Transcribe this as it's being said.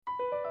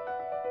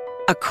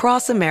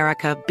Across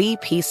America,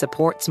 BP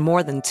supports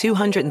more than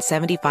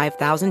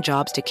 275,000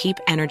 jobs to keep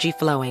energy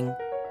flowing.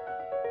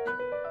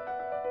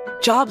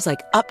 Jobs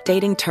like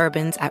updating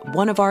turbines at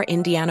one of our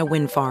Indiana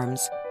wind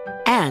farms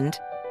and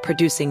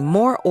producing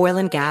more oil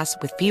and gas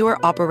with fewer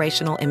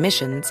operational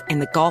emissions in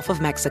the Gulf of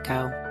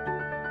Mexico.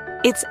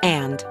 It's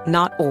and,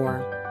 not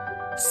or.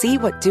 See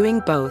what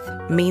doing both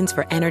means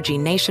for energy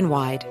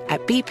nationwide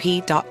at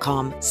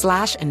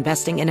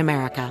bp.com/investing in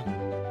America.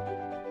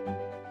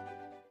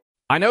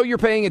 I know you're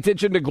paying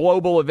attention to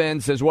global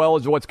events as well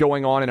as what's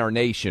going on in our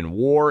nation.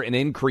 War and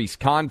increased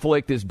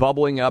conflict is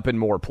bubbling up in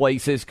more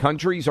places.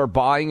 Countries are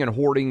buying and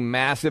hoarding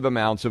massive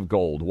amounts of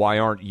gold. Why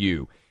aren't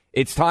you?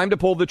 It's time to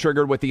pull the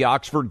trigger with the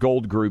Oxford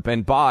Gold Group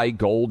and buy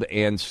gold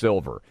and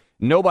silver.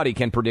 Nobody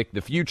can predict the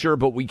future,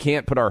 but we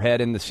can't put our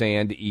head in the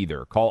sand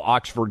either. Call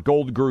Oxford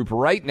Gold Group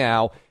right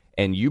now,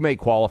 and you may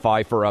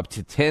qualify for up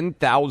to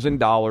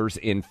 $10,000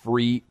 in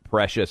free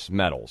precious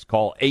metals.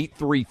 Call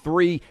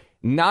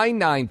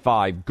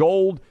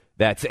 833-995-GOLD.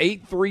 That's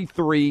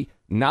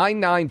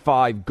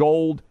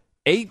 833-995-GOLD,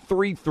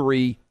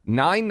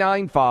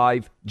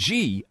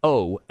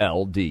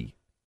 833-995-GOLD.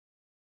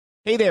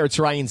 Hey there, it's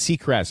Ryan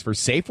Seacrest for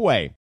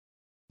Safeway.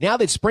 Now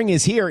that spring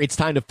is here, it's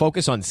time to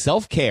focus on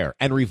self-care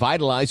and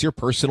revitalize your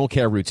personal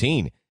care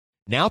routine.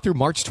 Now through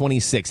March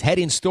 26, head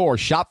in store,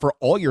 shop for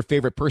all your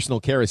favorite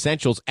personal care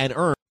essentials, and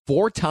earn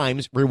 4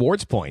 times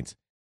rewards points.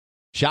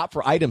 Shop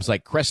for items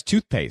like Crest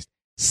toothpaste,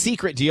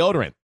 Secret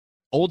deodorant,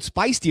 Old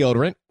Spice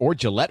deodorant, or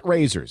Gillette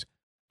razors.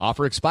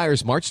 Offer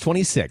expires March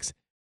 26.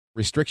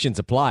 Restrictions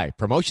apply.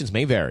 Promotions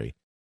may vary.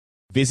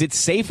 Visit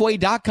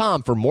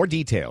Safeway.com for more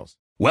details.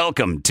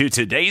 Welcome to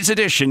today's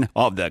edition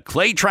of the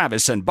Clay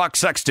Travis and Buck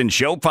Sexton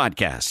Show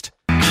podcast.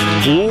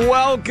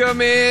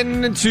 Welcome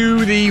in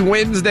to the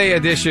Wednesday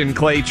edition,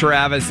 Clay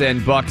Travis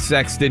and Buck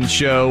Sexton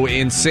Show.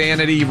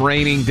 Insanity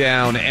raining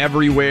down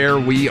everywhere.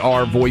 We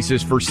are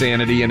voices for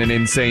sanity in an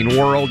insane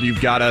world.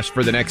 You've got us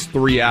for the next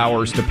 3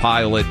 hours to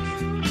pilot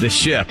the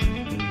ship.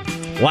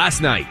 Last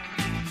night,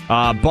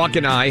 Buck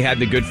and I had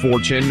the good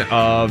fortune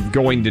of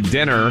going to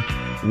dinner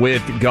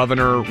with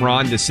Governor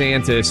Ron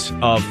DeSantis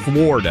of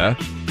Florida.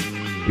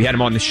 We had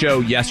him on the show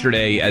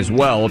yesterday as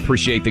well.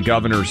 Appreciate the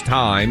governor's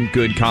time.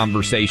 Good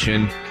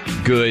conversation.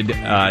 Good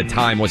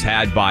time was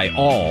had by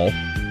all.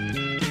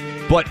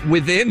 But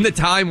within the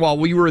time while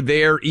we were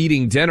there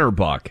eating dinner,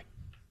 Buck,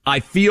 I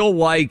feel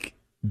like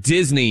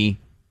Disney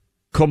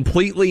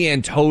completely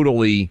and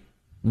totally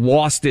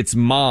lost its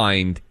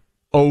mind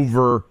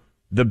over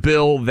the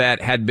bill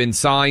that had been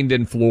signed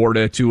in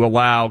Florida to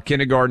allow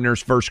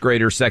kindergartners, first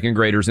graders, second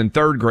graders, and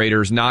third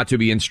graders not to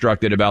be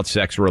instructed about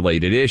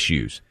sex-related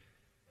issues.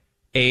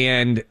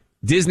 And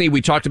Disney,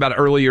 we talked about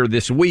earlier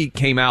this week,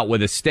 came out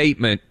with a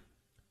statement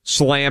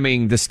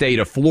slamming the state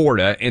of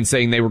Florida and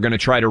saying they were going to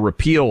try to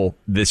repeal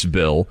this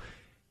bill.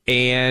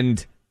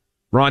 And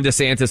Ron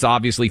DeSantis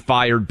obviously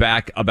fired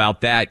back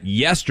about that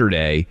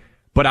yesterday.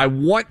 But I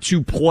want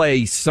to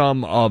play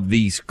some of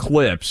these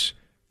clips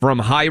from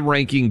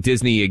high-ranking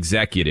Disney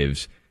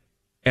executives.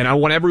 And I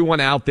want everyone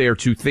out there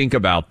to think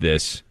about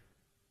this.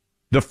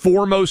 The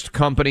foremost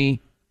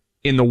company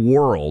in the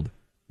world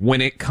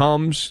when it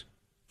comes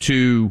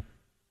to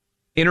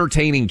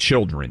entertaining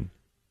children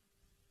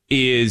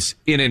is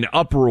in an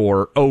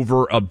uproar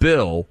over a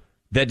bill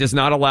that does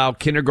not allow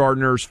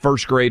kindergartners,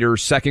 first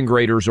graders, second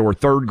graders, or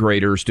third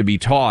graders to be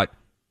taught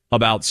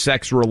about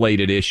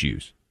sex-related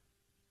issues.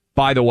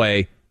 By the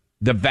way,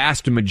 the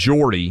vast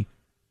majority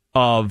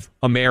of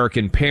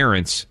American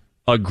parents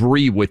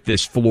agree with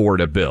this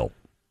Florida bill.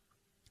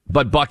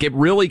 But, Buck, it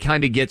really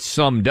kind of gets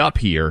summed up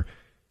here.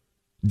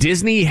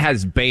 Disney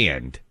has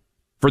banned,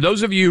 for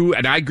those of you,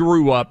 and I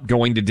grew up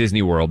going to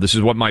Disney World. This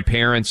is what my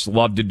parents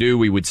loved to do.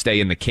 We would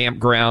stay in the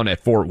campground at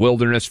Fort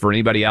Wilderness. For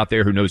anybody out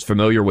there who knows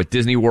familiar with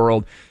Disney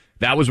World,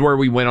 that was where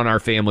we went on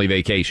our family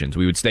vacations.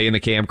 We would stay in the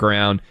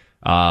campground.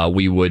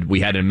 We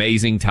had an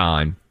amazing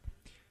time.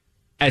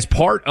 As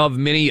part of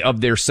many of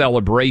their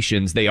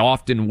celebrations, they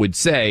often would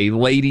say,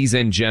 ladies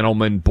and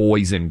gentlemen,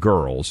 boys and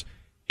girls,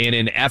 in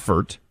an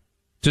effort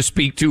to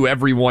speak to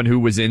everyone who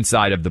was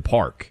inside of the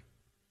park.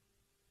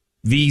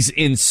 These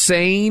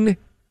insane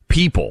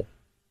people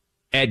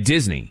at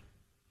Disney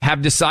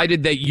have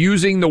decided that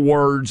using the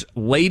words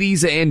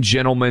ladies and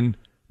gentlemen,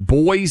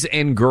 boys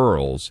and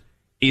girls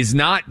is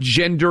not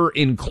gender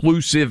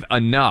inclusive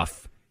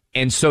enough.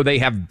 And so they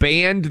have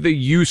banned the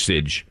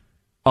usage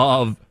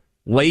of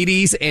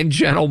ladies and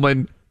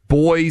gentlemen,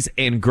 boys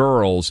and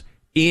girls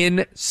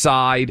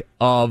inside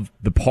of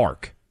the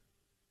park.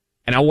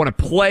 And I want to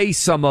play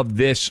some of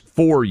this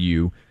for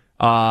you.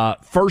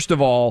 First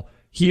of all,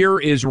 here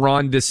is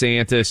Ron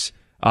DeSantis,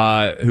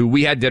 who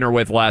we had dinner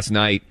with last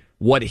night,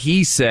 what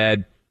he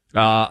said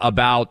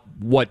about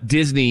what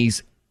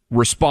Disney's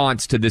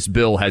response to this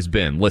bill has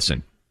been.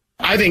 Listen.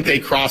 I think they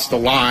crossed the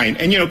line.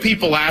 And,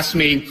 people ask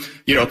me,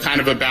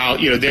 kind of about,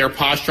 their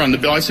posture on the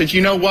bill. I said,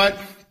 you know what?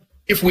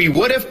 If we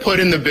would have put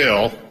in the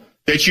bill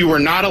that you were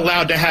not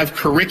allowed to have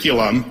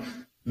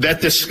curriculum that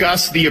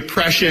discussed the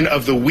oppression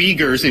of the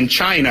Uyghurs in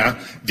China,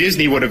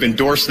 Disney would have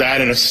endorsed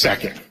that in a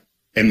second.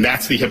 And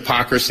that's the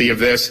hypocrisy of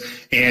this.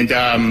 And,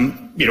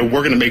 we're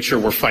going to make sure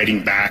we're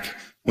fighting back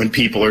when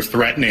people are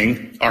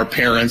threatening our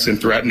parents and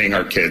threatening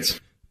our kids.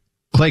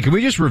 Clay, can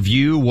we just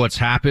review what's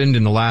happened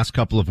in the last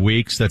couple of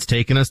weeks that's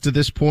taken us to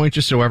this point,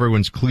 just so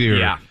everyone's clear?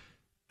 Yeah.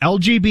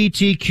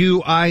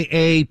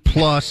 LGBTQIA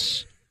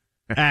plus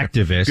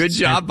activists. Good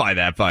job by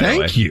that, by the way.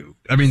 Thank you.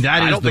 I mean,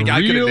 that is I don't think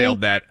I could have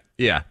nailed that.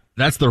 Yeah.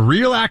 That's the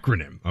real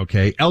acronym,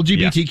 okay?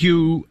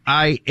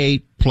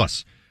 LGBTQIA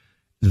plus.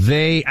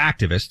 They,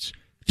 activists,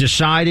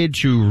 decided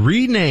to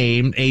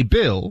rename a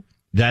bill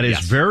that is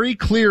very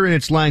clear in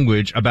its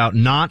language about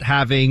not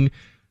having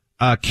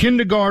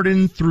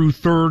kindergarten through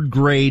third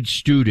grade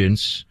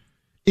students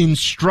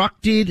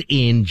instructed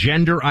in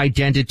gender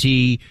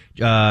identity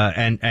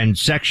and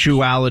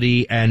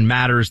sexuality and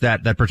matters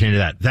that pertain to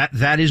that.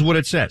 That is what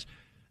it says.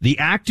 The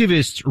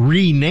activists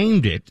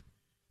renamed it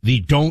the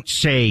Don't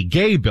Say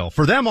Gay bill.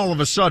 For them, all of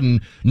a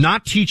sudden,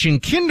 not teaching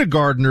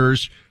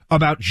kindergartners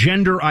about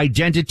gender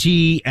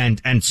identity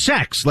and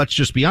sex, let's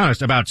just be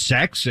honest, about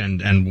sex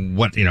and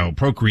what,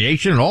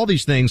 procreation and all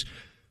these things,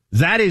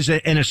 that is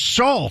an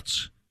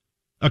assault,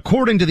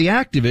 according to the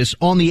activists,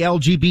 on the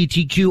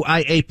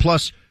LGBTQIA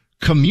plus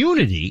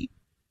community.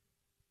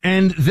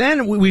 And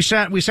then we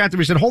sat there,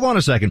 we said, hold on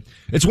a second.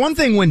 It's one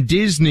thing when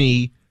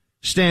Disney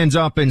stands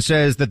up and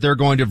says that they're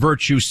going to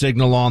virtue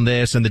signal on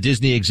this, and the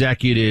Disney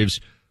executives.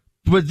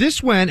 But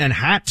this went, and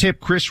hat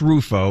tip Chris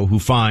Rufo, who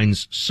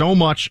finds so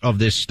much of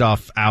this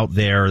stuff out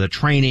there, the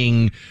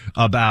training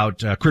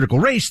about critical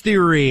race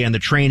theory and the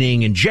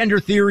training in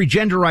gender theory,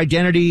 gender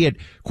identity at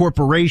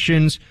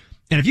corporations.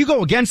 And if you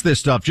go against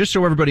this stuff, just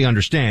so everybody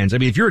understands, I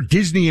mean, if you're a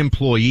Disney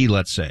employee,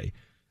 let's say,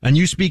 and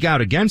you speak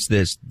out against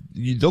this,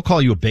 they'll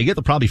call you a bigot.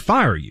 They'll probably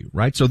fire you,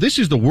 right? So this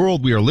is the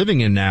world we are living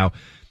in now.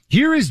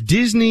 Here is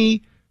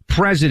Disney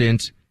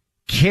President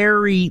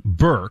Carrie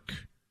Burke,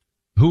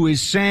 who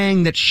is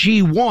saying that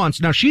she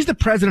wants, now she's the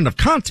president of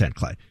content,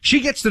 Clay.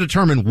 She gets to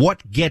determine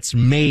what gets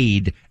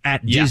made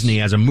at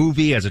Disney as a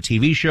movie, as a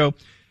TV show,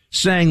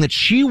 saying that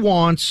she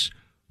wants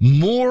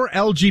more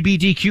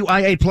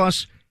LGBTQIA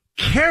plus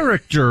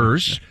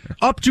characters,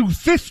 up to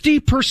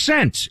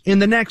 50% in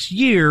the next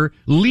year.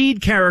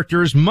 Lead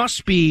characters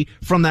must be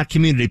from that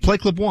community. Play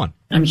clip 1.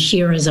 I'm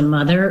here as a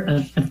mother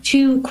of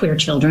 2 queer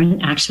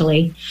children,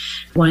 actually,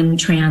 one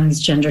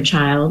transgender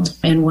child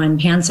and one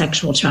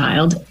pansexual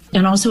child,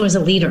 and also as a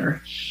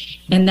leader.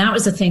 And that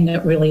was the thing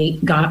that really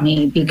got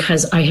me,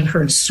 because I have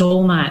heard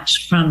so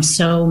much from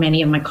so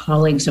many of my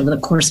colleagues over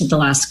the course of the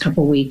last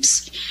couple of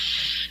weeks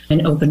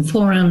in open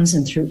forums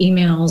and through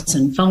emails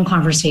and phone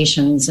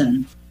conversations.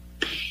 And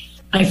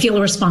I feel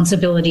a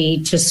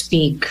responsibility to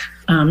speak,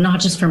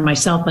 not just for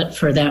myself, but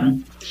for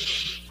them.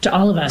 To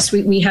all of us.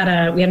 We had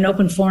an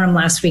open forum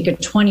last week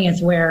at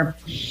 20th where,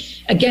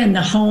 again,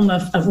 the home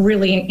of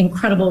really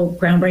incredible,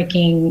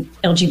 groundbreaking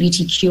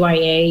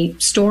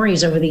LGBTQIA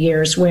stories over the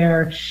years,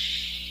 where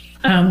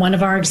one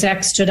of our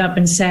execs stood up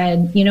and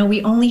said,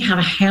 we only have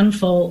a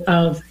handful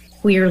of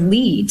queer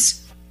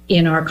leads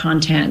in our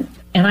content.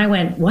 And I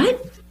went,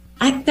 what?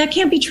 That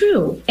can't be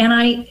true. And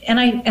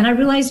I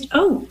realized,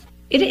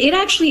 it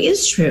actually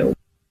is true.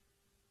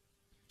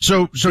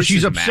 So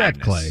she's upset,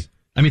 madness. Clay.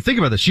 I mean, think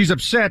about this. She's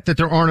upset that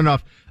there aren't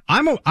enough.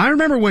 I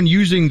remember when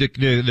using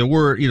the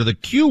word, the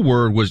Q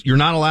word was, you're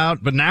not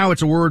allowed, but now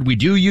it's a word we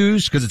do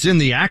use because it's in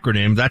the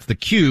acronym. That's the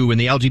Q in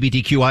the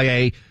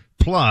LGBTQIA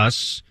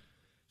plus.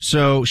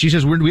 So she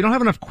says, we don't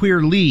have enough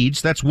queer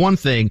leads. That's one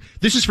thing.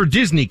 This is for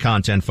Disney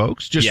content,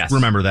 folks. Just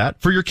remember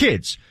that. For your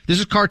kids. This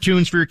is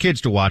cartoons for your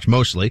kids to watch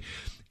mostly.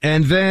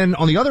 And then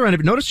on the other end of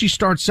it, notice she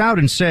starts out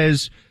and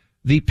says,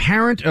 the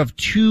parent of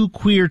 2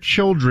 queer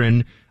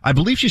children, I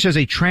believe she says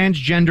a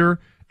transgender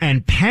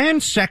and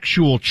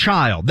pansexual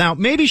child. Now,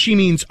 maybe she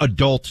means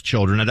adult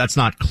children. That's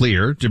not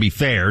clear, to be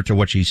fair to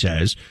what she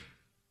says.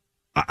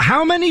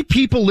 How many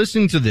people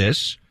listening to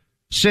this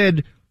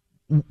said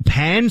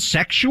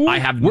pansexual? I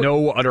have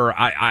no utter...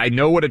 I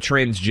know what a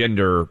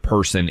transgender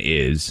person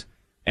is,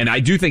 and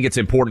I do think it's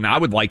important. I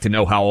would like to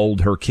know how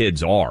old her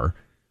kids are,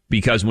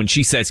 because when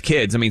she says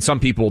kids, I mean, some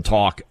people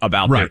talk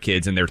about their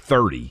kids and they're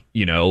 30,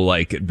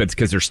 but it's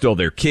because they're still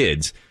their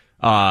kids.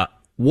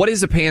 What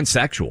is a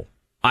pansexual?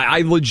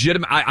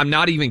 I'm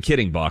not even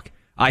kidding, Buck.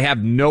 I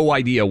have no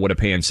idea what a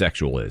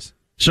pansexual is.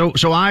 So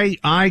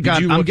I'm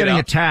getting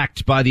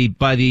attacked by the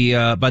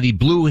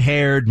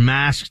blue-haired,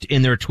 masked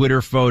in their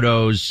Twitter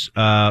photos,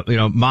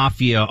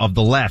 mafia of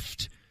the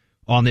left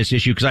on this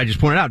issue, because I just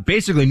pointed out,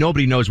 basically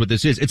nobody knows what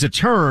this is. It's a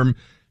term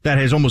that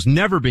has almost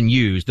never been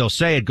used. They'll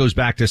say it goes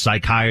back to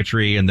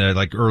psychiatry in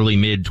the early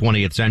mid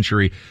 20th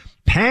century.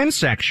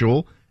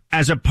 Pansexual,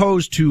 as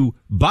opposed to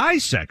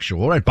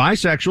bisexual, right?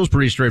 Bisexual is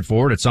pretty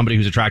straightforward. It's somebody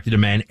who's attracted to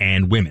men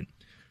and women.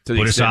 To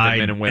the extent that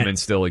men and women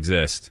still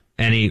exist.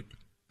 Well,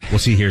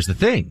 see, here's the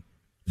thing.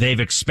 They've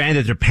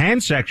expanded to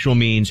pansexual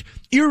means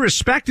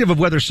irrespective of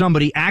whether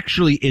somebody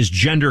actually is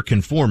gender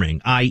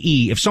conforming,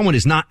 i.e., if someone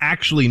is not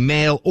actually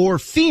male or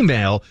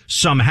female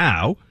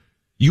somehow,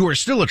 you are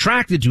still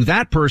attracted to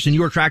that person.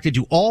 You're attracted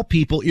to all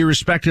people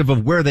irrespective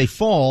of where they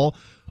fall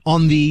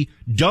on the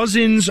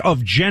dozens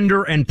of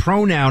gender and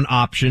pronoun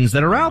options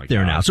that are out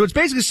there now. So it's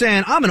basically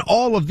saying I'm an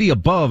all of the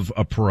above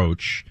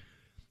approach,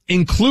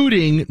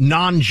 including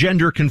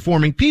non-gender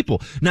conforming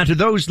people. Now, to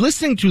those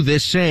listening to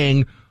this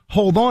saying,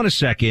 hold on a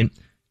second,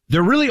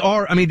 there really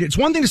are, I mean, it's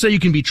one thing to say you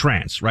can be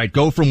trans, right?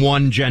 Go from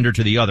one gender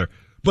to the other.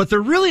 But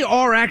there really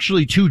are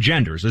actually two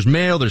genders. There's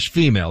male, there's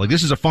female. Like,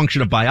 this is a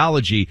function of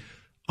biology.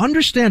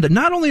 Understand that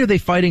not only are they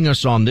fighting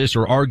us on this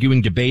or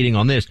arguing, debating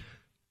on this,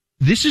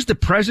 this is the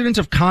president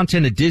of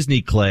content at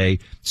Disney, Clay,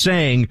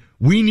 saying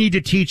we need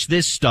to teach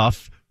this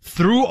stuff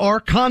through our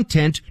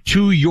content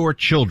to your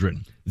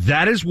children.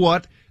 That is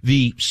what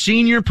the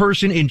senior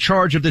person in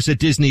charge of this at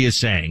Disney is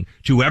saying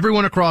to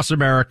everyone across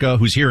America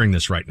who's hearing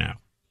this right now.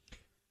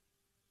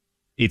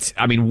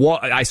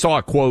 I saw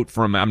a quote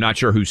from, I'm not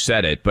sure who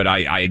said it, but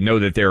I know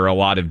that there are a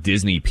lot of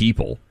Disney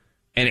people.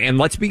 And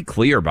let's be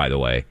clear, by the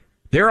way,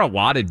 there are a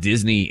lot of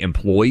Disney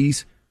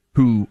employees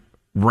who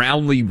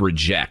roundly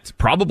reject,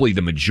 probably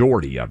the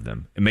majority of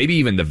them, and maybe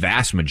even the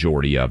vast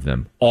majority of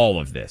them, all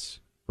of this,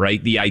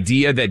 right? The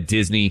idea that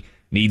Disney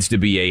needs to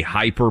be a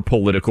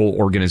hyper-political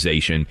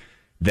organization,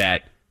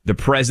 that the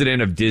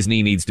president of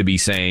Disney needs to be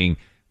saying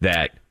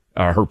that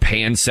her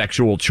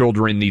pansexual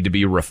children need to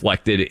be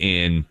reflected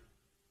in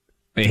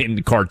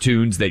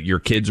cartoons that your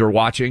kids are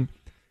watching.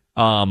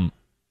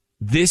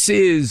 This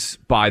is,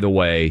 by the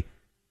way,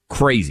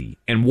 crazy.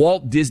 And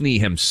Walt Disney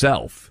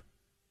himself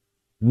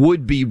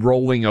would be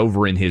rolling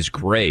over in his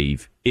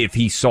grave if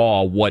he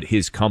saw what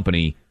his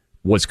company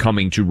was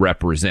coming to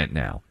represent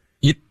now.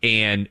 Yep.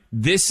 And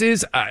this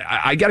is,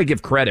 I got to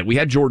give credit. We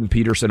had Jordan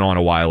Peterson on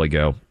a while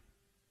ago,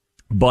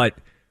 but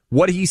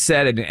what he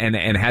said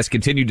and has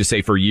continued to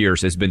say for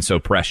years has been so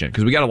prescient,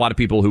 because we got a lot of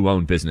people who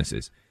own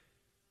businesses.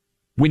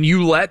 When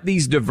you let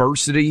these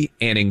diversity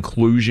and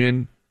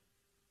inclusion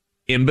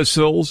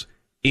imbeciles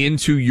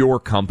into your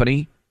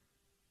company,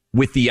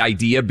 with the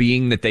idea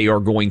being that they are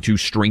going to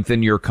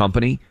strengthen your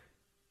company,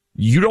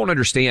 you don't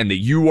understand that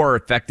you are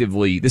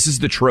effectively, this is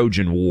the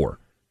Trojan War.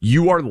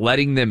 You are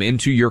letting them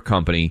into your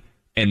company,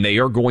 and they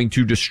are going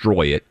to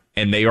destroy it,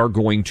 and they are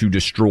going to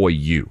destroy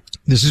you.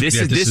 This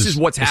is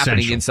what's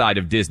happening inside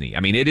of Disney.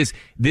 I mean,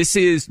 this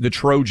is the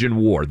Trojan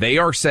War. They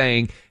are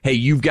saying, hey,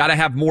 you've got to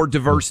have more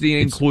diversity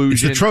and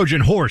inclusion. It's the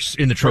Trojan horse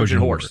in the Trojan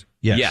horse.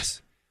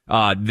 Yes.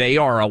 They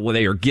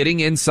are getting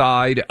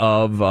inside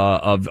of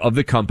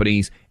the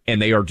companies, and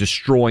they are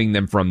destroying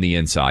them from the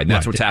inside. And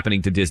that's what's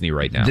happening to Disney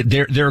right now.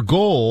 Their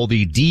goal,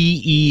 the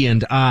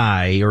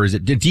DE&I, or is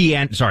it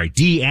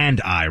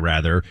D&I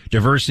rather,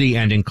 diversity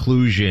and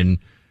inclusion,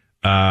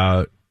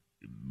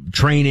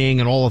 training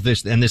and all of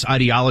this, and this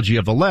ideology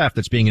of the left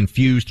that's being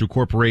infused through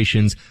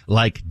corporations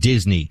like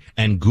Disney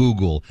and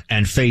Google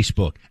and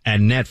Facebook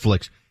and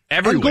Netflix.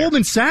 Everywhere. And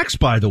Goldman Sachs,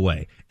 by the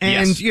way.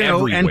 And, yes,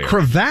 everywhere. And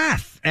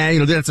Cravath.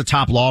 And, that's a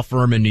top law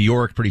firm in New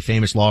York, pretty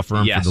famous law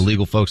firm for the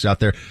legal folks out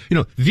there.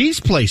 These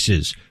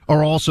places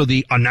are also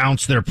the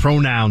announce their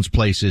pronouns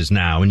places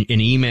now in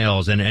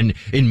emails and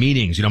in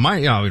meetings.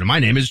 My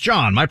name is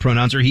John. My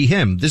pronouns are he,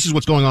 him. This is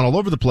what's going on all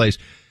over the place.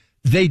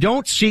 They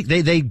don't seek,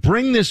 they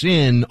bring this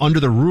in under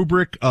the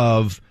rubric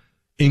of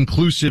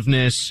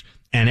inclusiveness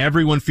and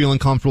everyone feeling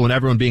comfortable and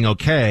everyone being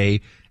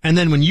okay. And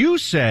then when you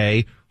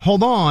say,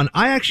 hold on,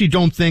 I actually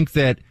don't think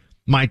that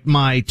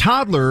my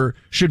toddler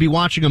should be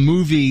watching a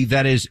movie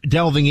that is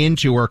delving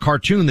into, or a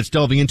cartoon that's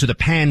delving into the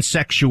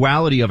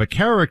pansexuality of a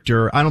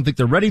character. I don't think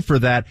they're ready for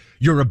that.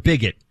 You're a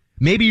bigot.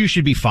 Maybe you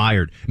should be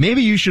fired.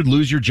 Maybe you should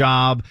lose your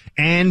job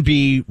and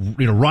be,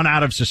 run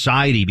out of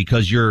society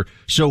because you're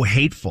so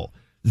hateful.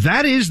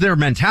 That is their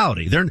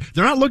mentality. They're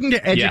not looking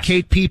to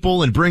educate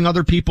people and bring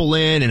other people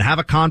in and have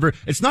a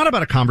It's not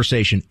about a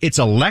conversation. It's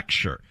a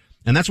lecture.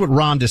 And that's what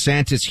Ron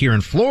DeSantis here in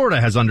Florida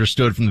has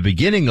understood from the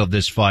beginning of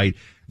this fight.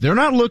 They're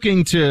not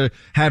looking to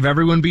have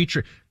everyone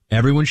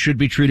everyone should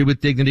be treated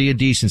with dignity and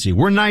decency.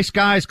 We're nice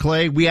guys,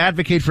 Clay. We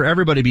advocate for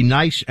everybody to be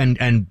nice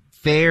and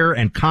fair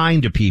and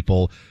kind to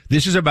people.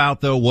 This is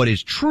about, though, what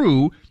is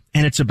true,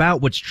 and it's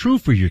about what's true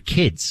for your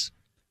kids.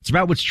 It's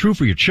about what's true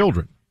for your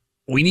children.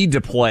 We need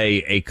to play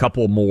a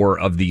couple more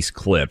of these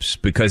clips,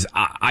 because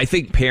I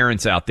think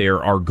parents out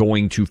there are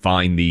going to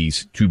find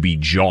these to be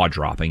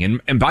jaw-dropping.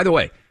 And by the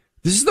way,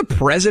 this is the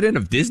president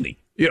of Disney.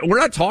 We're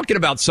not talking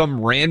about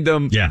some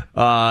random,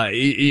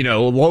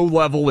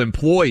 low-level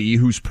employee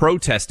who's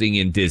protesting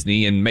in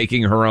Disney and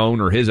making her own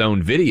or his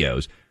own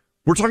videos.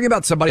 We're talking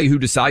about somebody who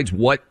decides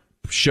what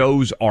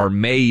shows are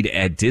made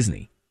at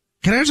Disney.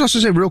 Can I just also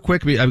say real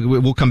quick,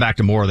 we'll come back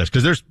to more of this,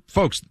 because there's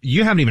folks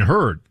you haven't even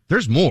heard.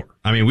 There's more.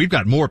 I mean, we've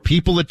got more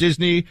people at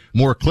Disney,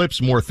 more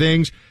clips, more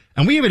things.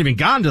 And we haven't even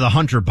gotten to the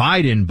Hunter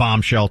Biden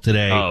bombshell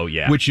today. Oh,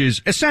 yeah. Which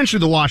is essentially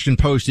the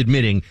Washington Post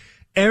admitting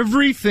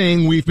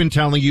everything we've been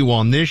telling you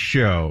on this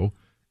show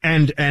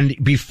and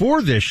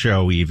before this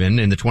show, even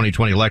in the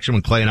 2020 election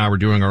when Clay and I were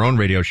doing our own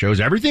radio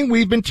shows, everything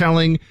we've been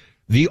telling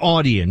the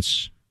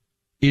audience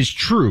is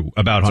true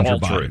about Hunter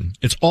Biden. True.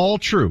 It's all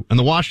true. And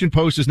the Washington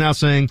Post is now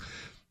saying,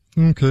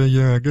 okay,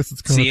 yeah, I guess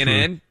it's kind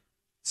of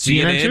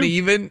CNN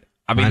even.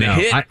 I mean, the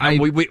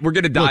hit, we're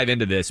going to dive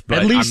into this, but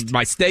at least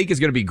my steak is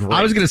going to be great.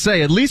 I was going to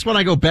say, at least when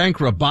I go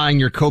bankrupt buying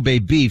your Kobe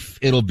beef,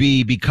 it'll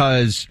be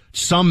because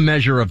some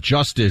measure of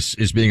justice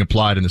is being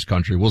applied in this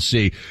country. We'll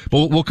see.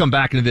 But we'll come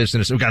back into this.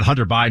 And we've got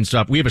Hunter Biden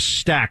stuff. We have a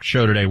stacked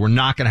show today. We're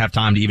not going to have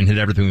time to even hit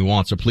everything we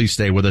want, so please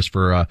stay with us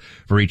for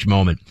each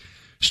moment.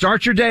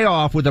 Start your day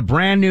off with a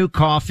brand new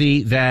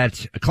coffee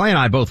that Clay and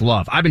I both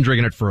love. I've been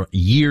drinking it for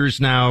years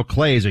now.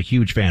 Clay is a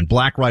huge fan.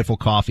 Black Rifle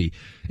Coffee.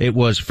 It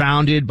was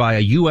founded by a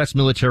U.S.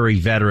 military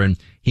veteran.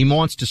 He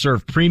wants to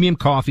serve premium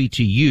coffee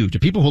to you, to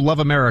people who love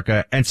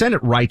America, and send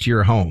it right to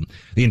your home.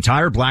 The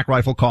entire Black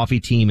Rifle Coffee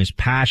team is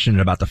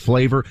passionate about the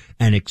flavor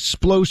and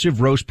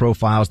explosive roast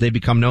profiles they've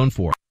become known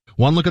for.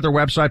 One look at their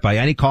website by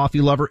any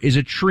coffee lover is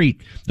a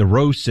treat. The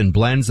roasts and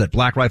blends that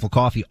Black Rifle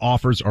Coffee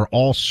offers are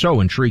all so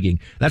intriguing.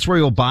 That's where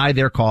you'll buy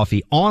their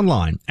coffee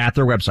online at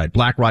their website,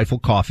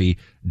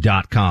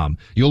 blackriflecoffee.com.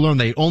 You'll learn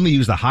they only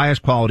use the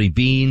highest quality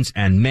beans,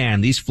 and man,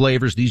 these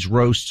flavors, these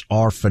roasts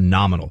are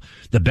phenomenal.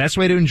 The best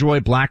way to enjoy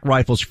Black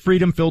Rifle's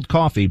freedom-filled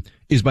coffee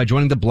is by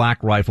joining the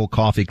Black Rifle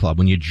Coffee Club.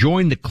 When you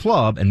join the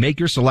club and make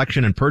your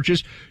selection and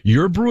purchase,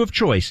 your brew of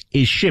choice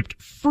is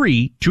shipped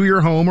free to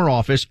your home or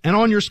office and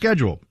on your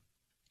schedule.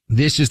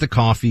 This is the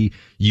coffee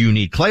you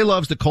need. Clay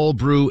loves the cold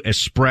brew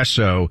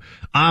espresso.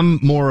 I'm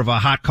more of a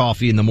hot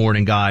coffee in the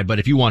morning guy, but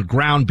if you want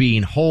ground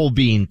bean, whole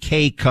bean,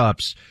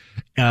 K-cups,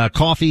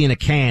 coffee in a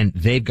can,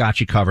 they've got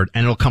you covered,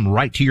 and it'll come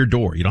right to your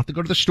door. You don't have to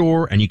go to the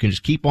store, and you can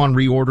just keep on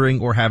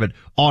reordering or have it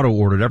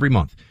auto-ordered every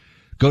month.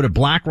 Go to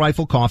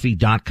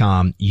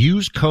blackriflecoffee.com.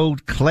 Use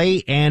code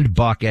Clay and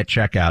Buck at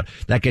checkout.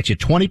 That gets you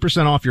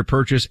 20% off your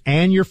purchase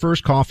and your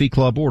first coffee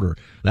club order.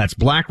 That's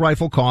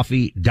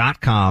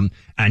blackriflecoffee.com,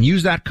 and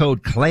use that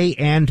code Clay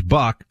and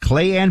Buck,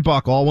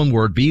 all one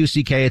word,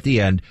 B-U-C-K at the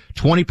end,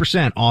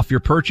 20% off your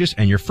purchase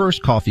and your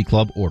first coffee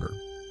club order.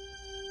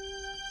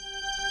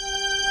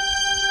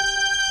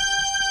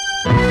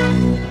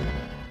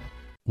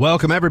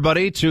 Welcome,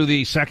 everybody, to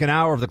the second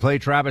hour of the Clay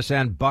Travis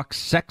and Buck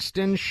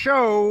Sexton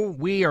Show.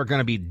 We are going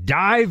to be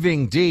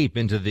diving deep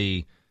into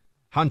the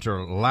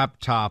Hunter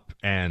laptop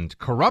and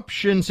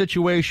corruption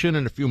situation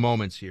in a few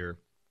moments here,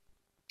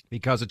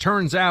 because it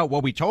turns out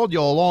what we told you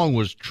all along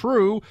was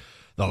true.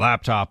 The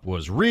laptop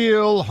was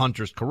real.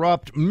 Hunter's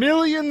corrupt.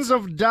 Millions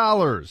of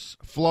dollars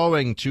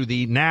flowing to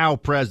the now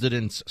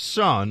president's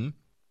son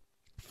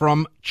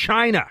from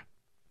China.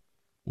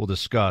 We'll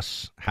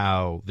discuss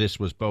how this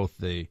was both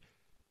the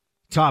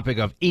topic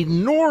of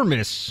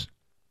enormous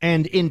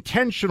and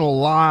intentional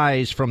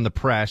lies from the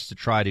press to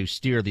try to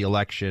steer the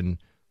election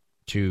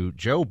to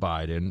Joe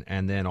Biden,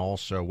 and then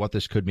also what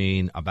this could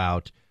mean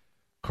about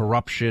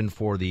corruption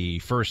for the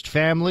first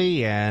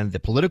family and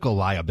the political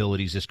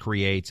liabilities this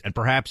creates, and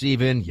perhaps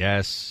even,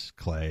 yes,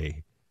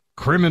 Clay,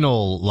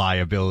 criminal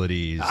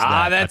liabilities.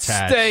 That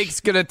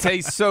steak's going to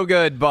taste so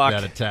good, Buck.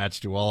 That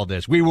attached to all of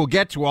this. We will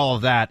get to all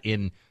of that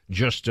in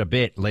just a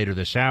bit later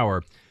this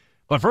hour.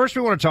 But first,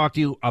 we want to talk to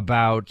you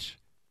about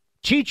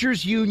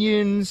teachers'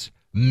 unions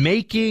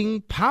making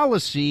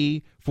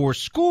policy for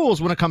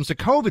schools when it comes to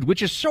COVID,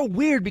 which is so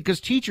weird because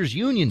teachers'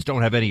 unions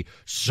don't have any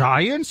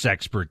science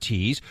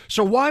expertise.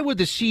 So why would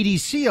the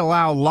CDC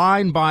allow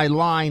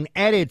line-by-line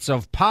edits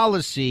of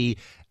policy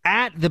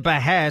at the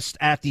behest,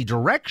 at the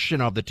direction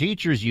of the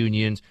teachers'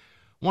 unions?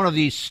 One of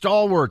the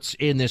stalwarts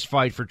in this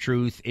fight for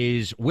truth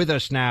is with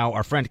us now,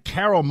 our friend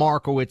Carol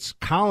Markowitz,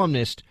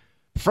 columnist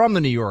from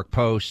the New York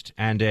Post,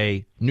 and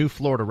a new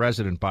Florida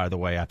resident, by the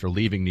way, after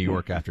leaving New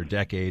York after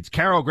decades.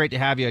 Carol, great to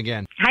have you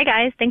again. Hi,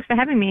 guys. Thanks for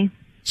having me.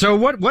 So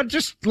what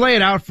just lay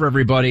it out for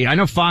everybody. I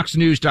know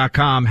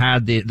FoxNews.com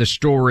had the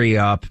story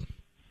up.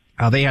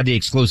 They had the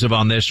exclusive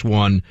on this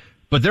one.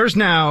 But there's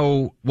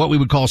now what we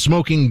would call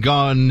smoking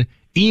gun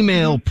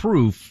email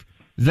proof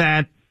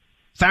that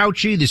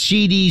Fauci, the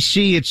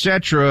CDC,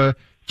 etc.,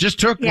 just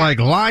took like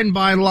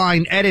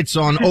line-by-line edits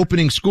on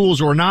opening schools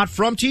or not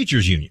from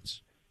teachers' unions.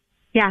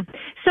 Yeah.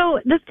 So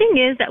the thing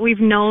is that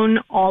we've known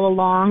all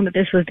along that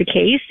this was the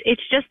case.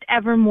 It's just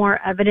ever more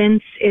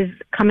evidence is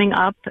coming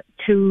up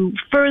to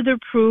further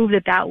prove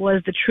that that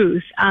was the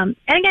truth. And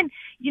again,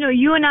 you know,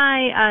 you and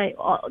I,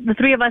 the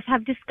three of us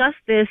have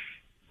discussed this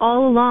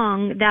all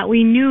along, that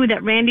we knew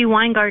that Randi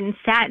Weingarten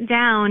sat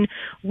down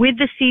with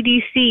the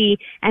CDC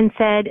and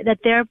said that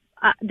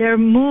their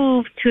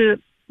move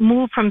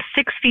from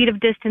 6 feet of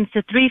distance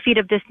to 3 feet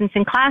of distance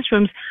in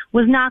classrooms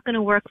was not going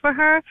to work for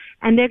her,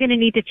 and they're going to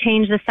need to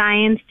change the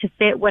science to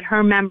fit what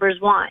her members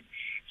want.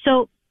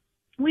 So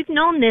we've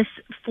known this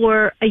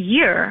for a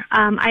year.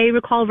 I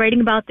recall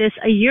writing about this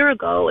a year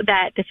ago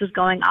that this was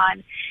going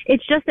on.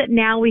 It's just that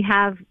now we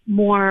have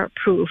more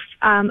proof.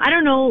 I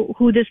don't know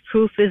who this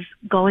proof is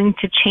going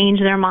to change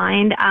their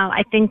mind.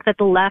 I think that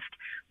the left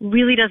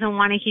really doesn't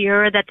want to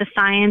hear that the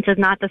science is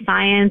not the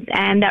science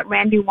and that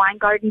Randi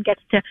Weingarten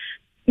gets to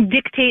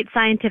dictate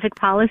scientific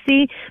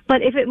policy.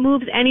 But if it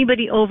moves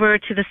anybody over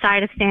to the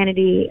side of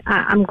sanity,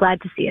 I'm glad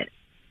to see it.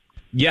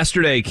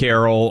 Yesterday,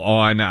 Carol,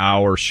 on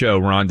our show,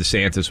 Ron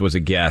DeSantis was a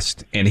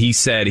guest, and he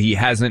said he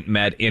hasn't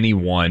met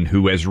anyone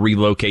who has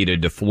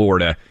relocated to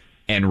Florida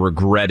and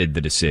regretted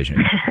the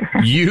decision.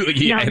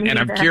 And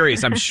I'm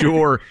curious, I'm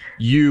sure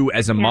you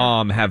as a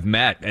mom have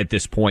met at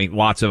this point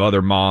lots of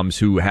other moms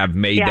who have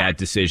made that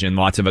decision,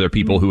 lots of other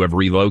people who have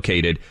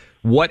relocated.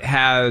 What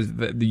has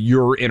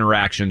your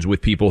interactions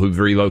with people who've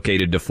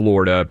relocated to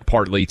Florida,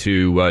 partly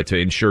to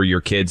ensure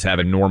your kids have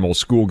a normal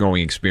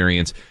school-going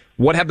experience,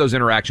 what have those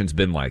interactions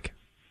been like?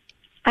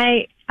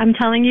 I'm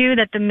telling you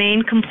that the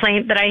main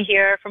complaint that I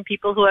hear from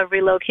people who have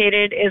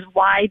relocated is,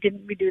 why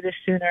didn't we do this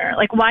sooner?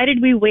 Like, why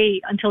did we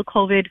wait until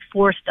COVID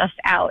forced us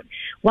out?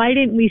 Why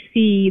didn't we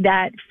see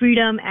that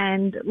freedom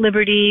and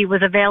liberty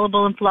was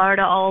available in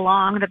Florida all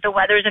along, that the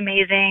weather's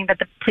amazing, that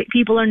the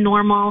people are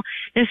normal?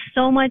 There's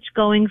so much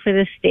going for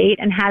this state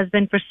and has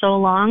been for so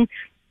long.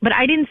 But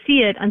I didn't see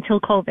it until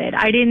COVID.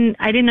 I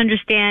didn't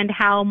understand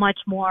how much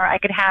more I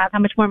could have, how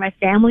much more my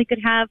family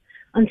could have,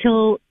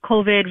 until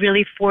COVID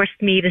really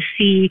forced me to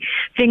see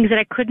things that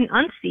I couldn't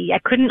unsee. I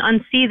couldn't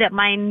unsee that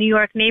my New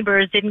York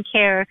neighbors didn't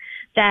care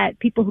that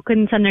people who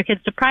couldn't send their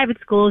kids to private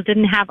schools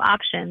didn't have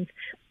options,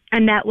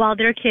 and that while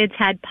their kids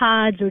had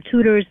pods or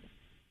tutors,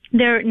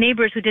 their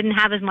neighbors who didn't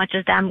have as much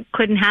as them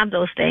couldn't have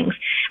those things.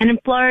 And in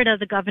Florida,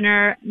 the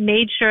governor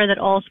made sure that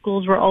all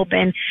schools were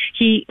open.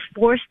 He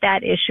forced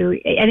that issue,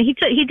 and he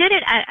did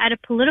it at a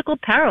political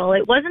peril.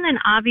 It wasn't an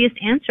obvious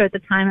answer at the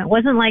time. It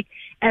wasn't like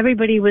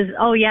everybody was,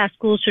 oh yeah,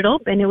 schools should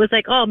open. It was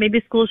like, oh,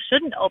 maybe schools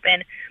shouldn't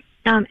open.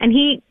 And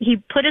he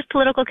put his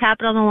political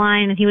capital on the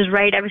line, and he was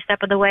right every step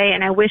of the way.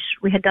 And I wish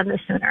we had done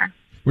this sooner.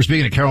 We're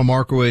speaking to Carol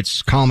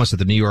Markowitz, columnist at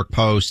the New York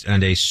Post,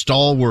 and a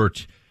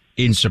stalwart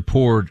in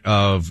support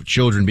of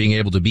children being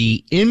able to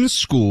be in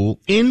school,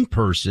 in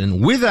person,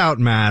 without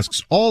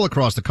masks all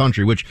across the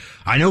country, which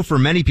I know for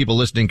many people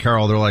listening,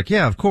 Carol, they're like,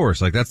 yeah, of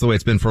course. Like, that's the way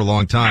it's been for a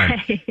long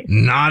time.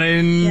 Not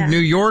in New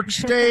York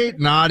State,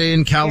 not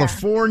in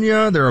California.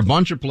 Yeah. There are a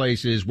bunch of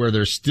places where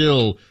there's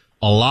still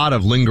a lot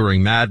of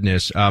lingering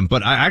madness.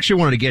 But I actually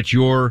wanted to get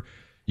your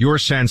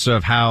sense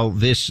of how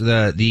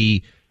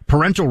the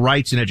parental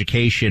rights and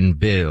education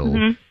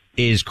bill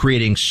is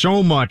creating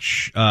so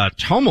much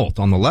tumult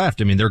on the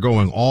left. I mean, they're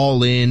going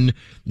all in.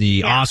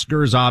 The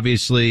Oscars,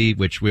 obviously,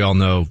 which we all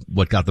know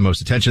what got the most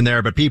attention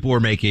there, but people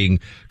were making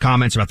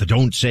comments about the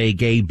Don't Say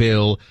Gay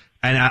bill.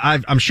 And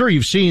I'm sure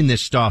you've seen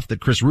this stuff that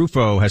Chris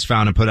Rufo has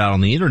found and put out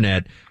on the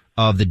internet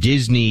of the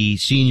Disney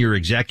senior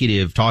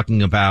executive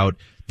talking about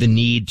the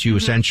need to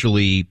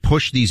essentially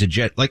push these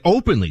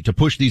openly to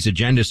push these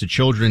agendas to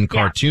children in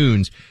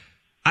cartoons.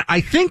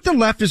 I think the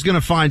left is going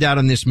to find out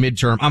in this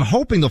midterm. I'm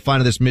hoping they'll find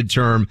in this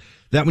midterm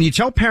that when you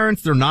tell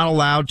parents they're not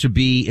allowed to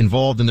be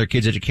involved in their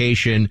kids'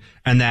 education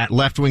and that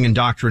left-wing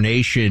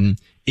indoctrination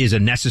is a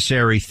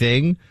necessary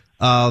thing,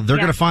 they're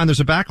going to find there's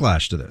a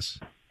backlash to this.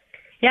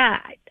 Yeah,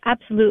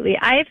 absolutely.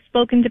 I've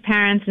spoken to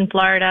parents in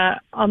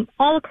Florida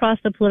all across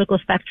the political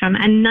spectrum,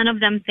 and none of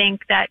them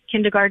think that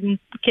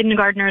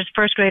kindergartners,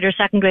 first graders,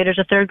 second graders,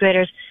 or third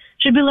graders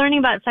should be learning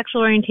about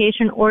sexual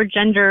orientation or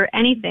gender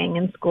anything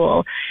in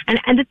school.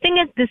 And the thing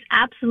is, this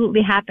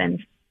absolutely happens.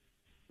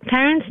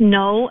 Parents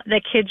know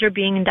that kids are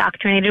being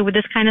indoctrinated with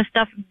this kind of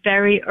stuff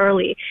very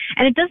early.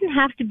 And it doesn't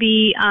have to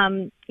be,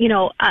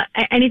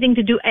 anything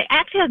to do, it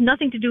actually has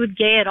nothing to do with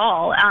gay at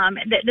all.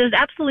 There's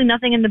absolutely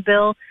nothing in the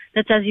bill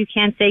that says you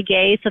can't say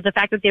gay. So the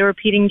fact that they're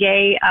repeating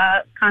gay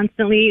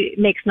constantly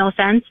makes no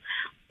sense.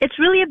 It's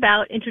really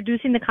about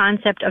introducing the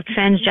concept of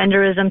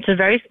transgenderism to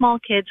very small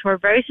kids who are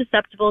very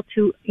susceptible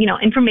to,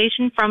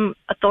 information from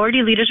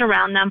authority leaders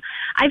around them.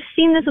 I've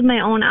seen this with my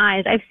own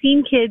eyes. I've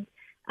seen kids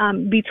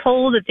be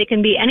told that they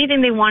can be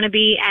anything they want to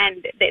be,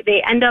 and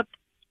they end up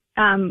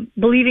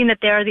believing that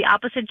they're the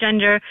opposite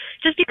gender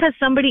just because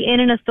somebody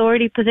in an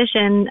authority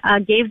position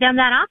gave them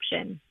that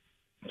option.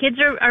 Kids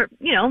are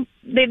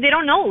they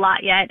don't know a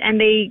lot yet,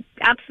 and they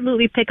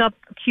absolutely pick up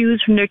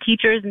cues from their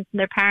teachers and from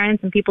their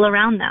parents and people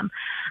around them.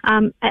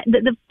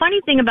 The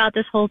funny thing about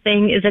this whole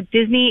thing is that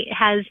Disney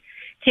has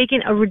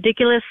taken a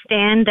ridiculous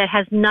stand that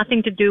has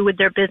nothing to do with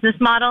their business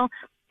model.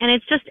 And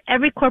it's just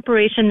every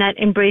corporation that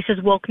embraces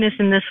wokeness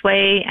in this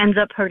way ends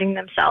up hurting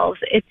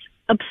themselves. It's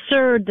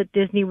absurd that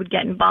Disney would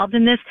get involved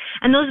in this.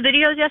 And those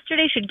videos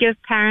yesterday should give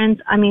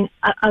parents,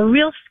 a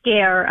real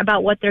scare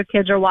about what their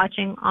kids are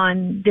watching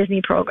on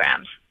Disney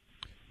programs.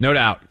 No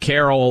doubt.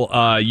 Carol,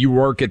 you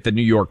work at the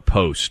New York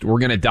Post. We're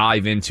going to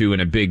dive into, in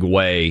a big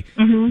way,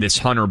 this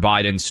Hunter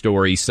Biden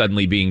story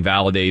suddenly being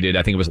validated.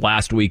 I think it was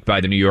last week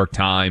by the New York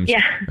Times.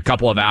 Yeah. A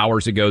couple of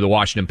hours ago, the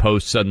Washington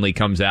Post suddenly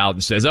comes out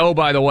and says, oh,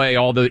 by the way,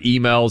 all the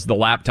emails, the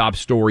laptop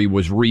story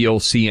was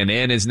real.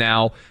 CNN is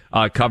now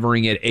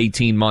covering it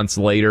 18 months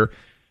later.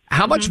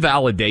 How much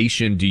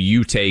validation do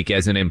you take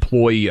as an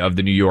employee of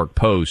the New York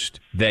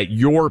Post that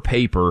your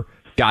paper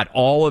got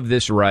all of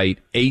this right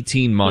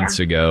 18 months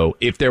ago?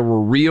 If there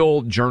were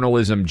real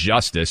journalism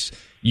justice,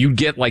 you'd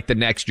get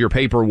your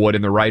paper would,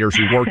 and the writers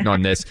who worked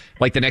on this,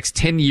 like the next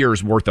 10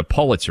 years worth of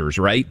Pulitzers,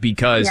 right?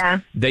 Because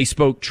they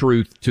spoke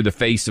truth to the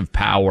face of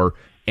power,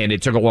 and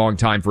it took a long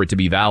time for it to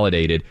be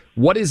validated.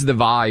 What is the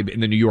vibe in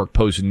the New York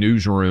Post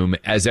newsroom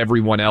as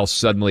everyone else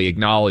suddenly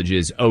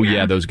acknowledges, oh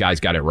yeah, those guys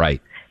got it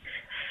right?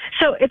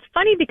 So it's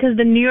funny because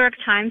the New York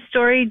Times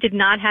story did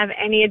not have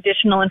any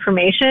additional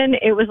information.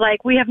 It was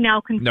like, we have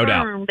now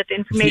confirmed that the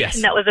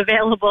information that was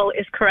available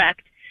is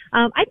correct.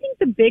 I think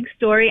the big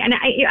story, and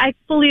I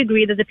fully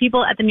agree that the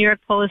people at the New York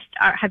Post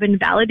have been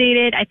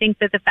validated. I think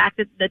that the fact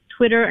that the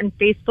Twitter and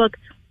Facebook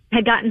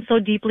had gotten so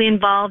deeply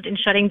involved in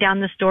shutting down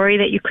the story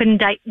that you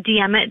couldn't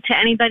DM it to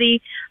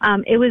anybody,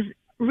 it was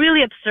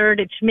really absurd.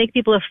 It should make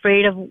people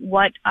afraid of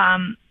what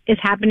is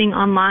happening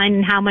online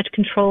and how much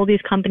control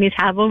these companies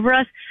have over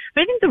us.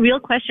 But I think the real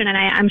question, and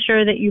I'm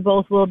sure that you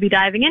both will be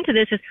diving into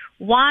this, is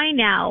why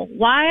now?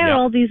 Why are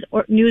all these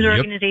news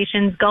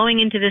organizations going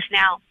into this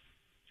now?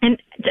 And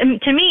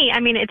to me, I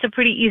mean, it's a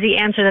pretty easy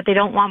answer that they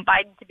don't want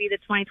Biden to be the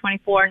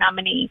 2024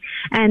 nominee.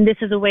 And this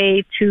is a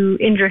way to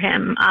injure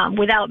him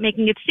without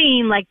making it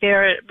seem like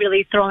they're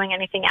really throwing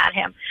anything at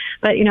him.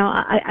 But,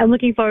 I'm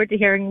looking forward to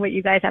hearing what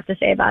you guys have to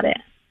say about it.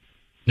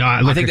 No,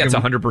 I think that's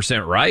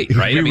 100% right?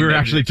 We were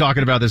actually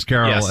talking about this,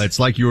 Carol. Yes. It's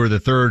like you were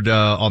the third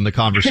on the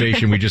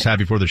conversation we just had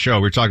before the show.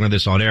 We were talking about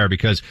this on air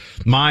because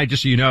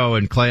just so you know,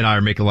 and Clay and I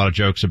are making a lot of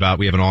jokes about,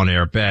 we have an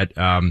on-air bet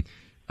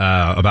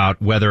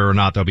about whether or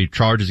not there'll be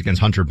charges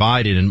against Hunter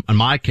Biden. And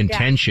my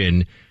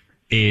contention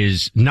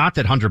is not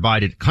that Hunter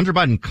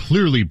Biden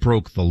clearly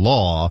broke the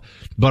law,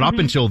 but up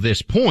until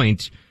this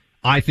point,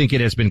 I think it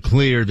has been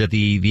clear that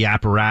the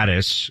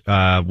apparatus,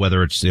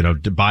 whether it's,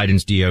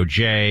 Biden's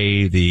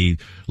DOJ, the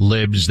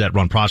libs that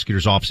run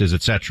prosecutors' offices,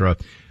 et cetera,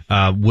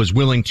 was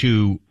willing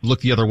to look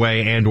the other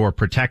way and or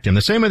protect him.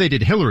 The same way they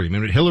did Hillary. I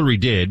mean, what Hillary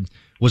did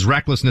was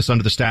recklessness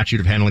under the statute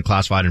of handling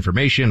classified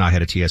information. I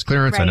had a TS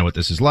clearance. Right. I know what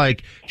this is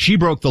like. She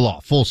broke the law,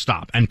 full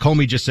stop. And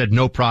Comey just said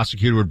no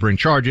prosecutor would bring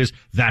charges.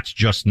 That's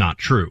just not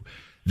true.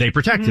 They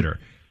protected her.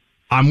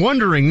 I'm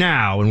wondering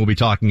now, and we'll be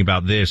talking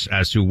about this,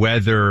 as to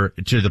whether,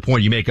 to the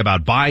point you make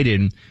about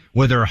Biden,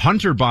 whether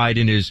Hunter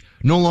Biden is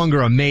no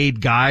longer a made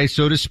guy,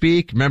 so to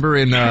speak. Remember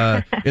in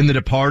The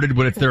Departed,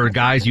 when there are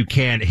guys you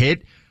can't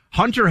hit?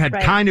 Hunter had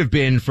kind of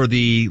been, for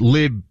the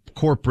lib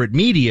corporate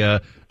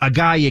media, a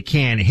guy you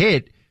can't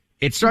hit.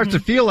 It starts to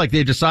feel like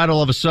they've decided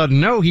all of a sudden,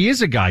 no, he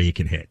is a guy you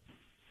can hit.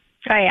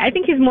 Right. I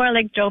think he's more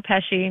like Joe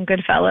Pesci in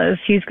Goodfellas.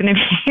 He's going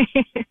to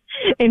be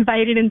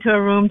invited into a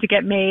room to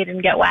get made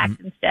and get whacked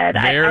instead.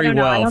 Very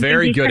well.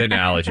 Very good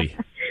analogy.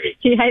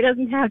 He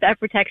doesn't have that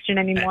protection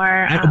anymore,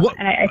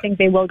 and I think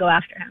they will go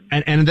after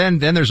him. And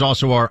then there's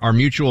also our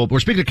mutual.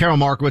 We're speaking to Carol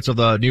Markowitz of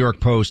the New York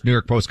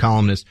Post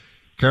columnist.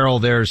 Carol,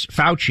 there's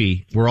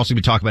Fauci. We're also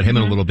going to be talking about him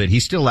in a little bit.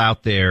 He's still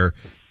out there,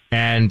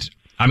 and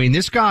I mean,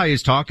 this guy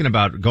is talking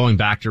about going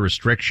back to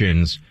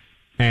restrictions,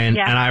 and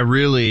I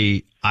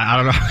really, I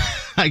don't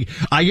know,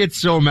 I get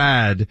so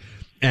mad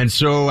and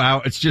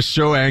it's just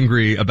so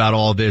angry about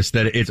all this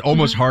that it's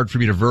almost hard for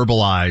me to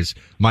verbalize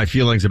my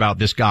feelings about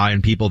this guy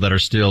and people that are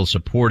still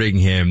supporting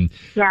him.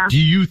 Yeah. Do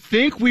you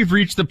think we've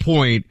reached the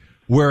point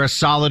where a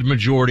solid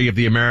majority of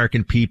the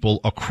American people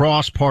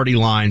across party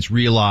lines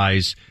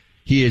realize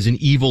he is an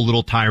evil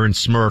little tyrant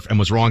Smurf and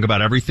was wrong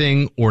about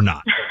everything, or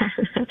not?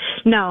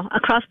 No,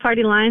 across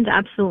party lines,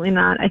 absolutely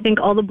not. I think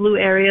all the blue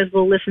areas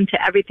will listen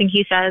to everything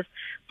he says,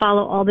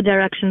 follow all the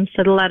directions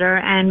to the letter,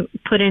 and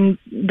put in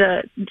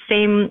the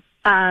same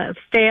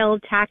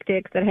failed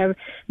tactics that have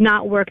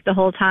not worked the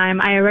whole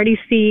time. I already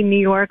see New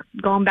York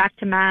going back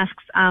to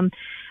masks.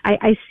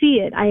 I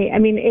see it. I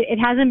mean, it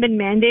hasn't been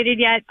mandated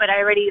yet, but I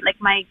already, like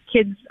my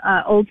kids'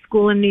 old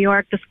school in New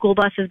York, the school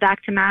bus is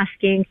back to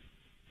masking.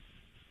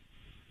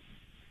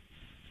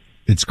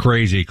 It's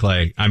crazy,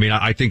 Clay. I mean,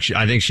 I think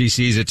she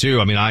sees it too.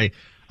 I mean,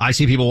 I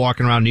see people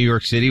walking around New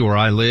York City where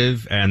I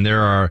live, and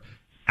there are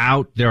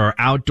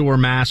outdoor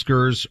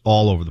maskers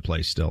all over the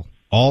place still.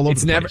 All over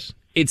the place.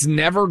 It's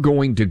never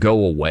going to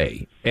go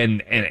away,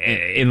 and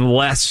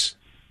unless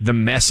the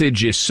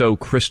message is so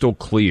crystal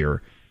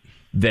clear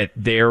that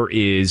there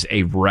is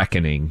a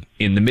reckoning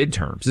in the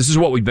midterms. This is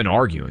what we've been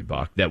arguing,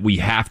 Buck, that we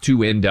have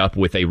to end up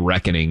with a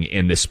reckoning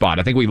in this spot.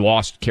 I think we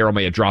lost. Carol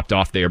may have dropped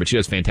off there, but she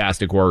does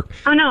fantastic work.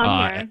 Oh, no,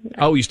 I'm here.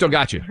 Oh, you still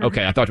got you.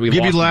 Okay, I thought we lost.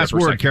 Give you the last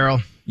word, Carol.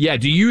 Yeah,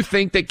 do you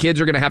think that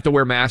kids are going to have to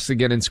wear masks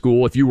again in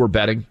school if you were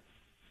betting?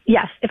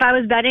 Yes. If I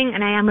was betting,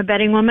 and I am a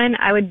betting woman,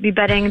 I would be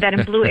betting that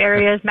in blue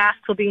areas,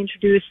 masks will be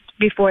introduced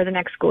before the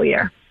next school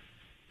year.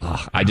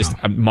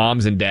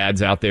 Moms and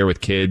dads out there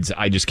with kids,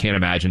 I just can't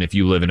imagine if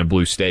you live in a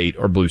blue state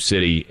or blue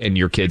city and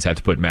your kids have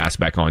to put masks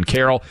back on.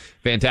 Carol,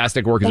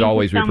 fantastic work as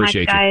always. We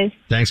appreciate you.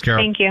 Thanks,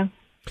 Carol. Thank you.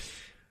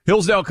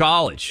 Hillsdale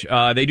College,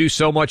 they do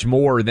so much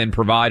more than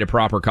provide a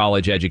proper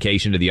college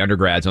education to the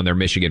undergrads on their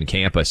Michigan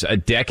campus. A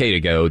decade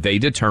ago, they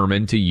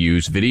determined to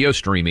use video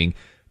streaming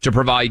to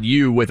provide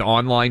you with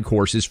online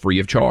courses free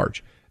of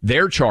charge.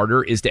 Their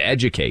charter is to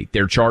educate.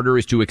 Their charter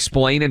is to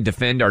explain and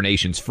defend our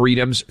nation's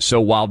freedoms. So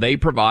while they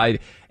provide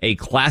a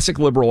classic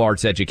liberal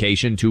arts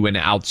education to an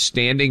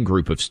outstanding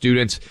group of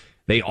students,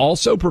 they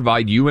also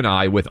provide you and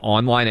I with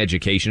online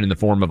education in the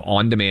form of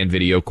on-demand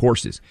video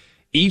courses.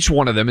 Each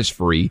one of them is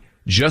free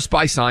just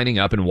by signing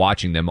up and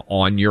watching them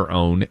on your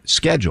own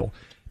schedule.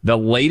 The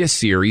latest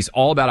series,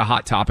 all about a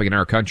hot topic in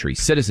our country,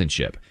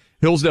 citizenship.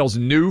 Hillsdale's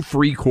new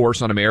free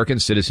course on American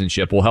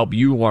citizenship will help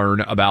you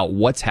learn about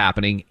what's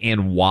happening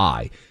and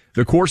why.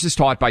 The course is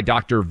taught by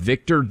Dr.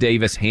 Victor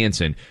Davis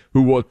Hanson,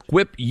 who will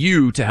equip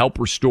you to help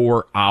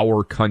restore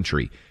our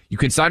country. You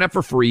can sign up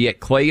for free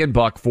at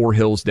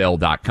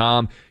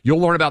clayandbuck4hillsdale.com.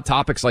 You'll learn about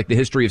topics like the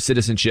history of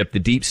citizenship, the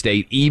deep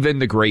state, even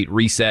the Great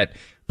Reset.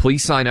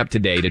 Please sign up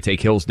today to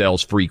take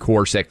Hillsdale's free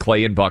course at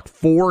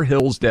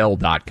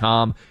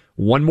clayandbuck4hillsdale.com.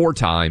 One more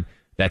time,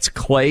 that's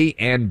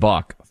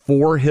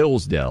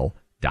clayandbuck4hillsdale.com.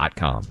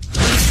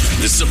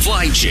 The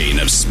supply chain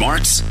of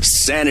smarts,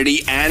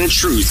 sanity, and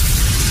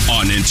truth.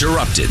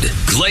 Uninterrupted.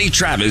 Clay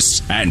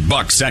Travis and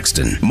Buck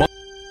Sexton.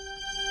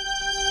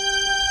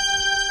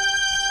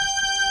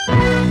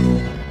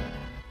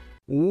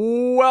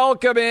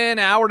 Welcome in.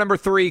 Hour number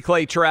 3,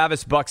 Clay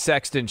Travis, Buck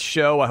Sexton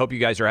Show. I hope you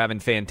guys are having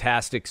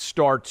fantastic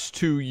starts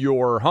to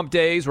your hump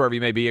days, wherever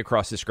you may be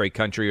across this great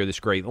country or this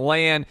great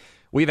land.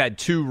 We've had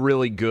 2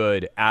 really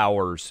good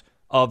hours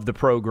of the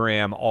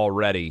program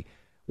already.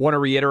 Want to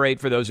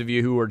reiterate for those of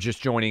you who are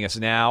just joining us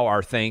now,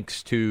 our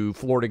thanks to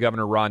Florida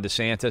Governor Ron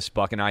DeSantis.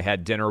 Buck and I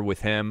had dinner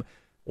with him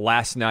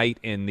last night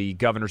in the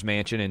governor's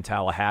mansion in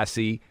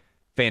Tallahassee.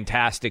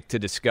 Fantastic to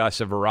discuss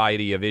a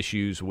variety of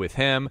issues with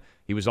him.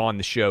 He was on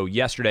the show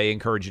yesterday. I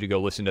encourage you to go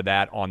listen to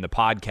that on the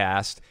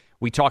podcast.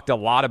 We talked a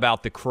lot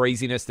about the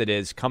craziness that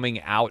is coming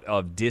out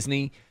of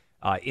Disney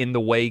in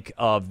the wake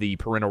of the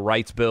parental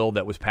rights bill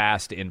that was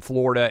passed in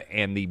Florida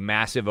and the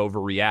massive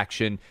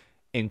overreaction,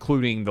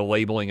 including the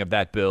labeling of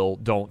that bill,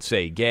 Don't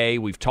Say Gay.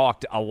 We've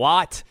talked a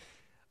lot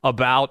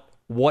about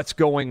what's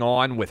going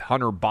on with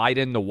Hunter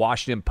Biden, the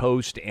Washington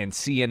Post, and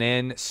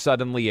CNN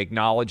suddenly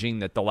acknowledging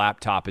that the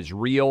laptop is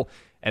real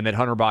and that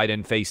Hunter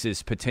Biden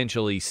faces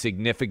potentially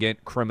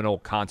significant criminal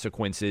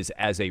consequences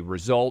as a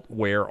result.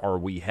 Where are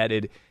we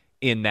headed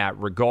in that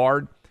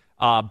regard?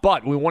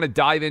 But we want to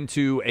dive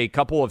into a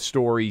couple of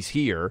stories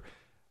here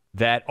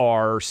that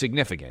are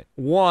significant.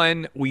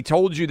 One, we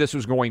told you this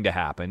was going to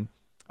happen.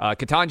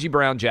 Ketanji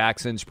Brown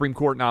Jackson, Supreme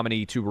Court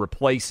nominee to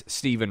replace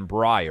Stephen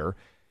Breyer,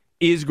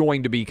 is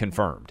going to be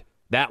confirmed.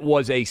 That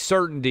was a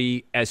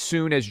certainty as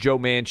soon as Joe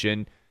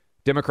Manchin,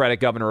 Democratic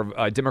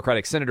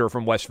senator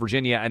from West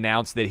Virginia,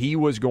 announced that he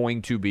was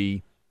going to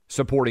be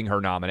supporting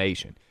her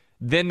nomination.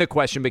 Then the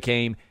question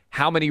became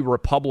how many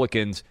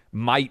Republicans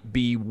might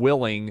be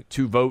willing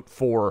to vote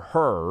for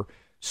her.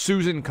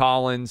 Susan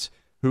Collins,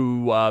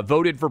 who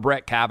voted for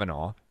Brett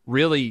Kavanaugh,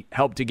 really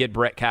helped to get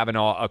Brett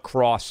Kavanaugh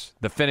across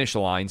the finish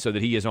line so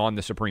that he is on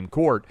the Supreme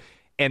Court,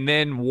 and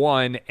then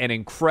won an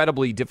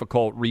incredibly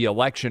difficult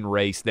re-election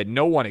race that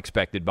no one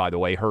expected, by the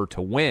way, her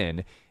to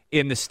win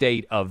in the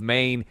state of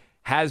Maine,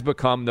 has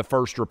become the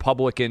first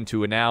Republican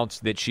to announce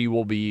that she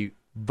will be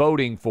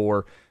voting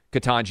for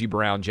Ketanji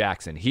Brown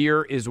Jackson.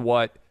 Here is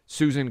what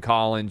Susan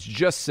Collins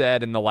just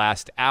said in the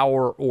last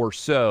hour or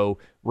so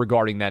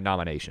regarding that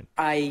nomination.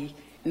 I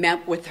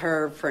met with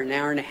her for an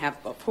hour and a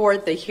half before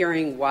the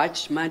hearing,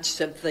 watched much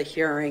of the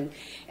hearing,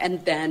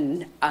 and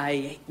then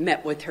I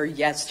met with her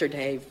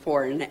yesterday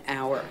for an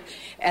hour.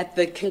 At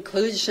the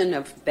conclusion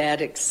of that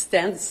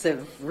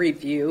extensive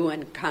review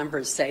and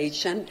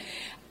conversation,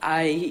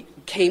 I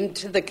came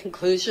to the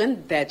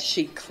conclusion that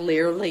she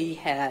clearly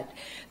had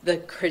the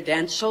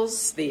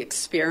credentials, the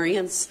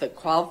experience, the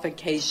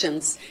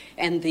qualifications,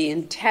 and the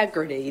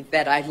integrity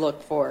that I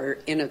look for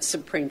in a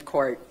Supreme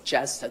Court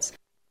justice.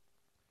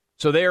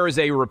 So there is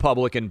a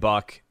Republican,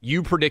 Buck.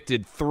 You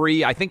predicted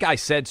 3. I think I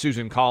said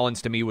Susan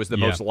Collins to me was the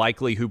most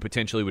likely who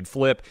potentially would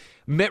flip.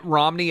 Mitt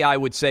Romney, I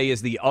would say,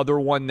 is the other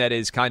one that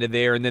is kind of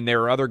there. And then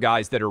there are other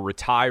guys that are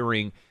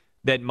retiring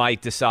that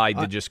might decide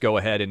to just go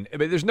ahead. And I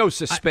mean, there's no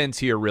suspense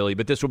here, really,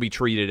 but this will be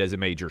treated as a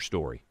major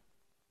story.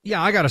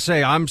 Yeah, I got to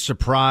say, I'm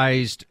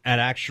surprised at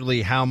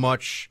actually how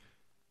much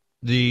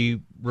the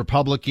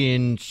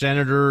Republican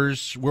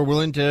senators were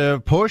willing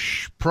to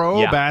push,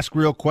 probe, ask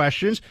real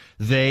questions.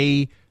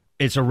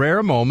 It's a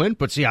rare moment,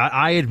 but see,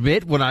 I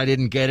admit when I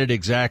didn't get it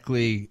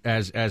exactly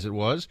as it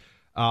was,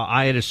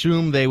 I had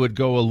assumed they would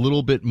go a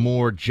little bit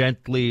more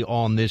gently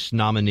on this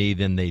nominee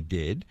than they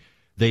did.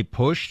 They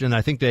pushed, and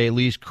I think they at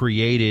least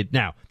created.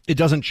 Now, it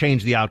doesn't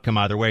change the outcome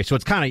either way, so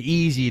it's kind of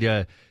easy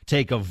to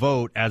take a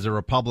vote as a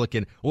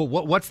Republican. Well,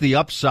 what's the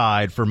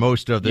upside for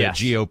most of the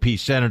GOP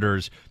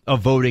senators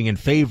of voting in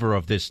favor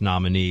of this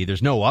nominee?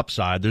 There's no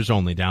upside. There's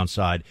only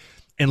downside.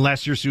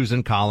 Unless you're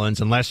Susan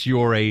Collins, unless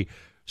you're a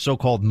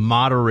so-called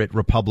moderate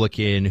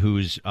Republican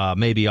who's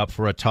maybe up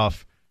for a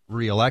tough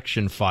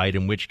re-election fight,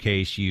 in which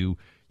case you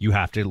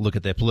have to look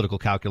at the political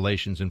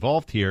calculations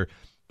involved here.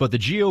 But the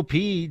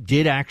GOP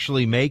did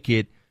actually make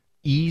it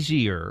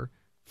easier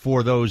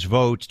for those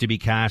votes to be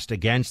cast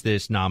against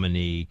this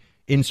nominee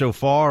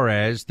insofar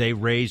as they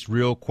raised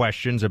real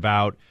questions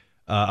about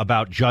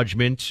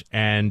judgment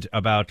and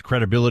about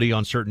credibility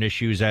on certain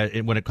issues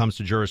when it comes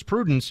to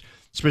jurisprudence,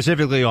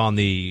 specifically on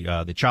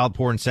the child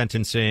porn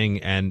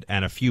sentencing and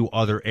a few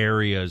other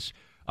areas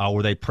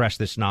where they pressed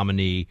this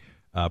nominee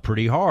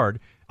pretty hard.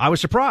 I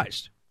was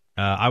surprised.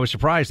 I was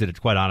surprised at it,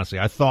 quite honestly.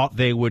 I thought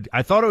it would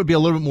be a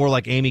little bit more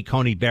like Amy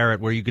Coney Barrett,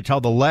 where you could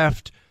tell the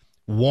left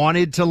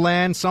wanted to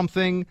land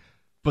something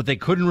but they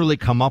couldn't really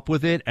come up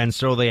with it, and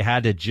so they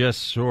had to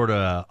just sort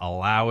of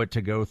allow it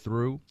to go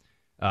through.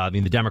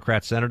 The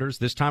Democrat senators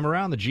this time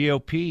around, the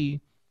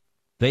GOP,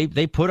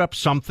 they put up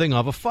something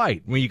of a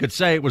fight. I mean, you could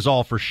say it was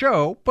all for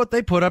show, but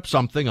they put up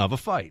something of a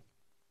fight.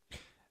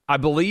 I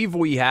believe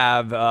we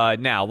have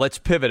now. Let's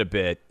pivot a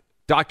bit.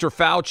 Dr.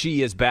 Fauci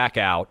is back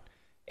out,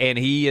 and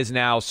he is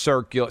now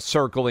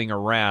circling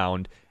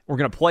around. We're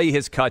going to play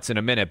his cuts in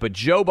a minute, but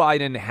Joe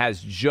Biden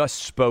has just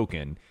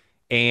spoken,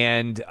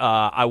 and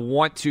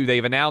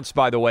they've announced,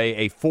 by the way,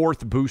 a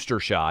 4th booster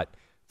shot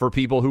for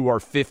people who are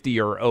 50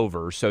 or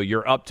over. So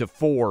you're up to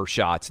 4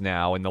 shots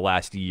now in the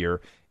last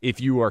year if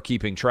you are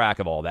keeping track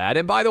of all that.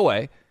 And by the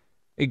way,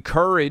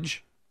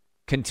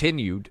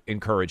 continued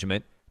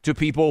encouragement to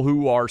people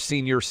who are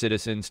senior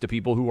citizens, to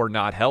people who are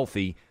not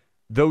healthy.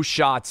 Those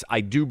shots,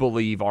 I do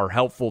believe, are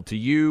helpful to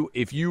you.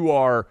 If you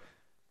are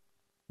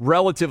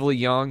relatively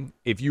young,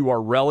 if you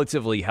are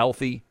relatively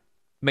healthy,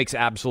 makes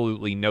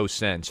absolutely no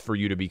sense for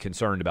you to be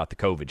concerned about the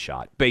COVID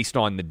shot based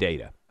on the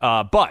data.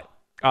 But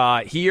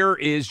here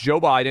is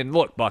Joe Biden.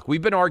 Look, Buck,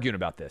 we've been arguing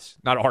about this.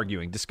 Not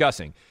arguing,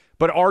 discussing,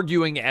 but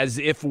arguing as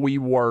if we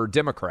were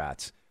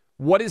Democrats.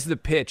 What is the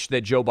pitch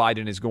that Joe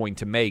Biden is going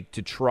to make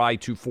to try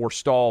to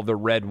forestall the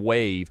red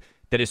wave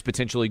that is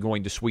potentially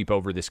going to sweep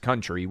over this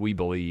country, we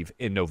believe,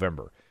 in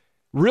November?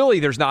 Really,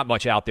 there's not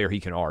much out there he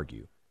can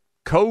argue.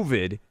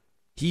 COVID,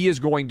 he is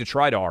going to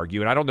try to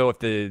argue, and I don't know if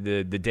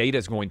the data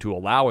is going to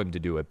allow him to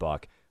do it,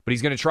 Buck, but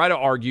he's going to try to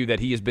argue that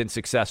he has been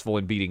successful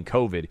in beating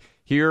COVID.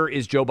 Here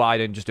is Joe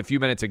Biden just a few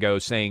minutes ago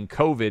saying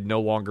COVID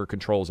no longer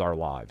controls our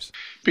lives.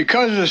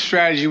 Because of the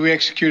strategy we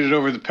executed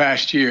over the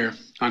past year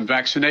on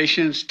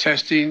vaccinations,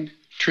 testing,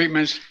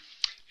 treatments,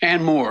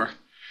 and more,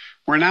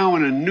 we're now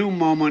in a new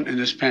moment in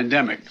this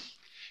pandemic.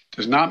 It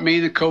does not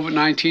mean that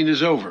COVID-19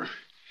 is over.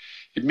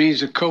 It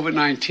means that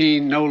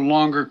COVID-19 no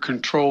longer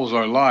controls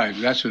our lives.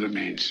 That's what it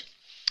means.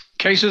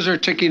 Cases are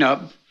ticking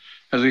up,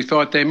 as we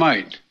thought they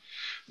might.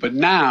 But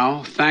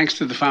now, thanks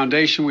to the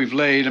foundation we've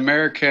laid,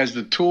 America has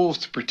the tools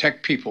to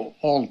protect people,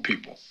 all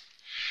people.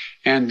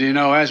 And,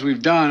 as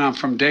we've done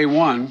from day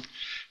one,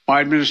 my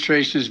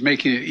administration is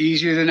making it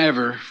easier than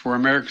ever for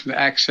Americans to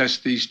access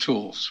these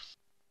tools.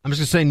 I'm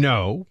just going to say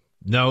no.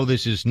 No,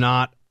 this is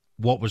not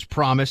what was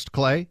promised,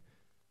 Clay.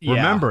 Yeah.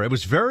 Remember, it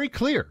was very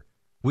clear.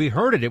 We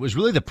heard it. It was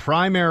really the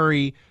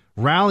primary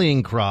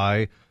rallying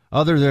cry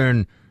other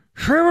than,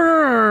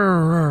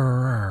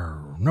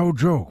 no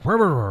joke,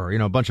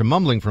 a bunch of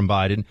mumbling from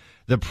Biden.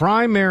 The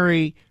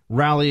primary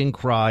rallying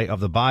cry of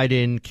the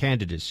Biden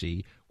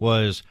candidacy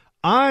was,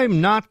 I'm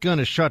not going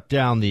to shut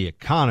down the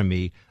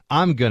economy.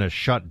 I'm going to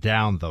shut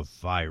down the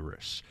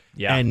virus.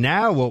 Yeah. And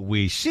now what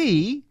we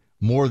see,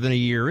 more than a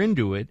year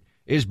into it,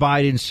 is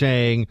Biden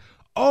saying,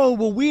 oh,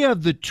 well, we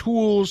have the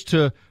tools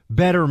to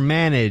better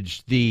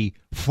manage the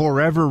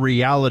forever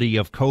reality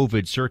of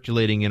COVID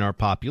circulating in our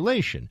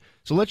population.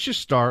 So let's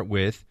just start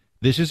with,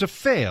 this is a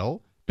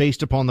fail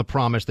based upon the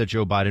promise that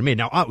Joe Biden made.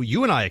 Now,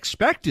 you and I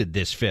expected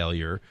this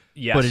failure,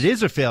 yes, but it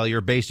is a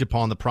failure based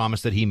upon the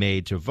promise that he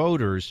made to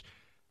voters.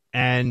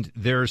 And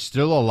there's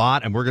still a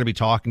lot, and we're going to be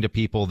talking to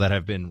people that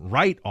have been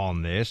right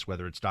on this,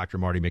 whether it's Dr.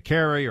 Marty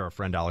Makary or our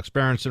friend Alex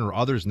Berenson or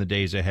others in the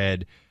days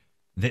ahead.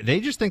 They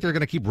just think they're going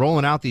to keep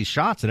rolling out these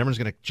shots and everyone's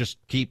going to just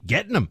keep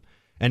getting them.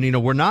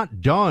 And, we're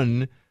not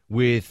done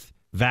with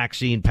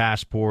vaccine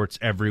passports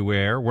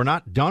everywhere. We're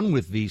not done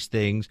with these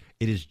things.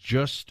 It is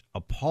just a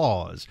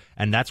pause.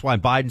 And that's why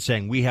Biden's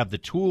saying we have the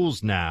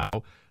tools now.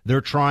 He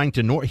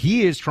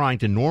is trying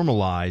to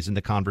normalize in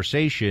the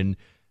conversation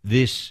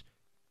this,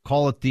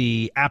 call it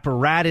the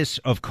apparatus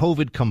of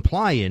COVID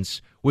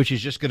compliance, which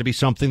is just going to be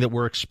something that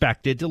we're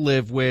expected to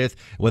live with,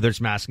 whether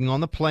it's masking on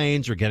the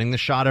planes or getting the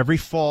shot every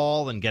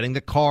fall and getting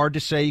the card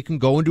to say you can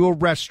go into a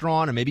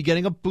restaurant and maybe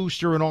getting a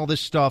booster and all this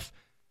stuff.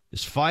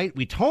 This fight,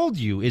 we told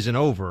you, isn't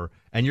over,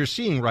 and you're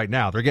seeing right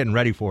now they're getting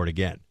ready for it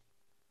again.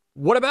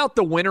 What about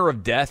the winter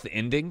of death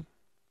ending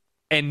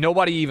and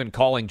nobody even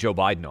calling Joe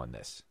Biden on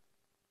this?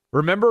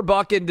 Remember,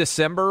 Buck, in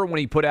December when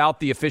he put out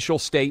the official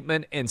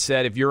statement and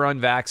said, if you're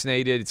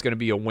unvaccinated, it's going to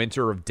be a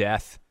winter of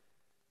death?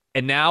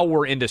 And now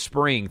we're into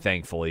spring,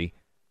 thankfully,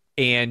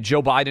 and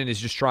Joe Biden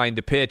is just trying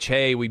to pitch,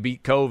 hey, we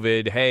beat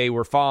COVID, hey,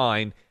 we're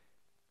fine.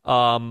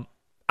 I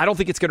don't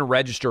think it's going to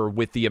register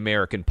with the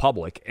American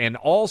public. And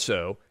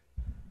also,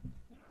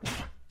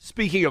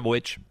 speaking of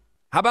which,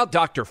 how about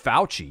Dr.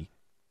 Fauci?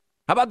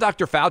 How about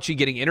Dr. Fauci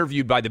getting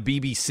interviewed by the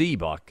BBC,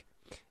 Buck,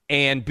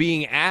 and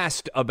being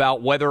asked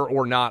about whether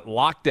or not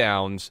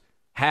lockdowns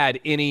had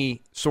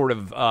any sort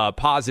of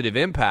positive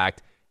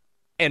impact?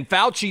 And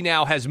Fauci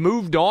now has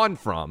moved on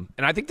from,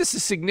 and I think this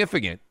is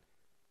significant,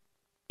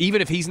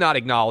 even if he's not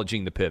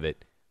acknowledging the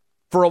pivot.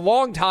 For a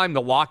long time,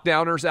 the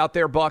lockdowners out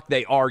there, Buck,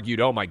 they argued,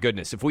 oh my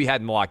goodness, if we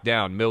hadn't locked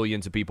down,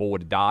 millions of people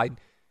would have died.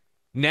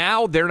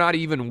 Now they're not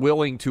even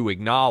willing to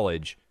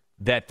acknowledge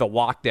that the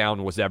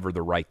lockdown was ever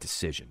the right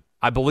decision.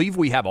 I believe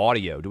we have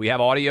audio. Do we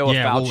have audio of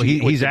Fauci?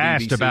 Well, he's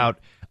asked BBC? About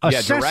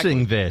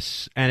assessing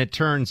this, and it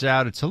turns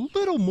out it's a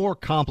little more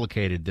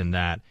complicated than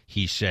that,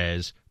 he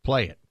says.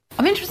 Play it.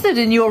 I'm interested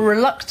in your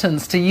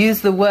reluctance to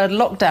use the word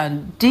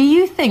lockdown. Do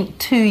you think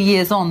 2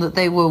 years on that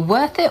they were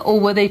worth it, or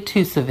were they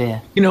too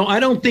severe? I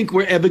don't think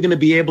we're ever going to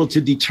be able to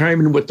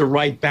determine what the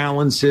right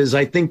balance is.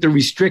 I think the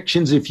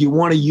restrictions, if you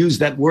want to use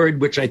that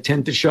word, which I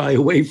tend to shy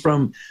away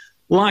from,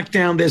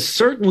 lockdown, there's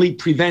certainly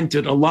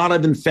prevented a lot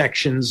of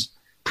infections,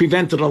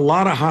 prevented a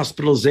lot of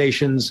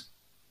hospitalizations,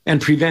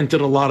 and prevented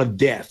a lot of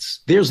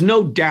deaths. There's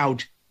no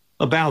doubt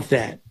about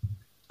that.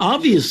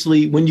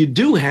 Obviously, when you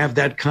do have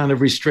that kind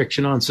of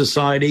restriction on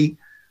society,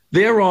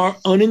 there are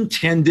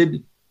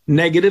unintended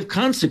negative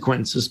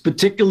consequences,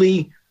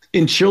 particularly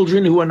in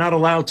children who are not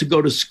allowed to go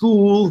to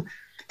school,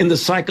 in the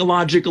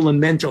psychological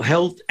and mental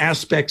health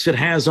aspects it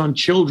has on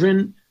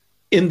children,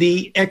 in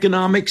the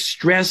economic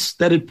stress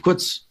that it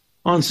puts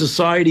on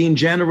society in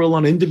general,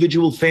 on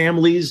individual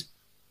families.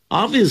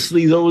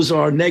 Obviously, those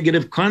are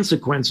negative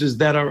consequences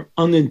that are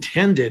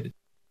unintended.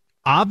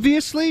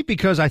 Obviously,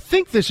 because I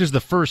think this is the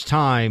first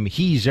time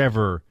he's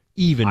ever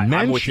even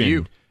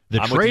mentioned the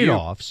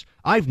trade-offs.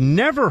 I've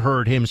never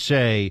heard him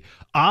say,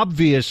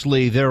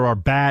 obviously, there are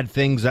bad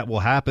things that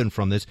will happen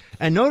from this.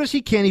 And notice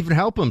he can't even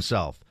help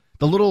himself.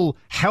 The little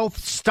health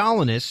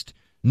Stalinist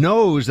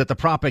knows that the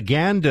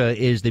propaganda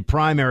is the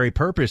primary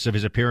purpose of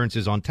his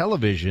appearances on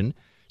television.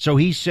 So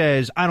he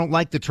says, I don't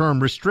like the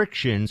term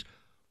restrictions.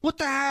 What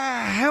the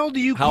hell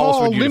do you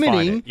call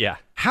limiting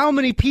how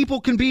many people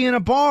can be in a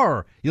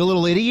bar, you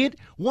little idiot?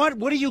 What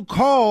do you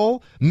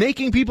call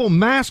making people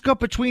mask up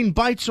between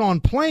bites on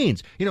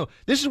planes?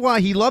 This is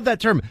why he loved that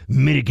term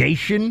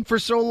mitigation for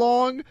so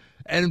long.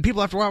 And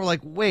people after a while were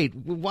like, wait,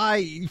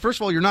 why? First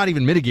of all, you're not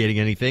even mitigating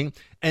anything.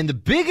 And the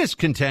biggest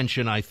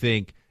contention, I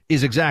think,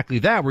 is exactly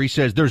that, where he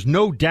says there's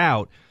no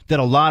doubt that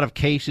a lot of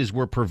cases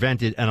were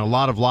prevented and a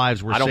lot of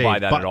lives were saved. I don't buy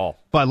that at all.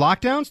 By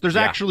lockdowns, there's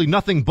actually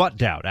nothing but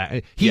doubt.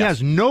 He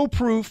has no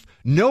proof,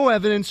 no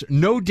evidence,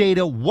 no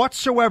data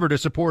whatsoever to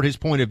support his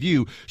point of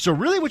view. So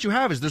really what you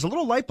have is there's a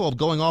little light bulb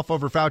going off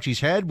over Fauci's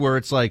head where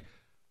it's like,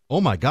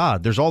 oh my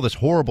God, there's all this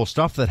horrible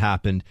stuff that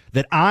happened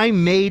that I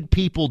made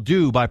people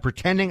do by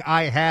pretending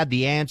I had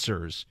the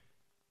answers.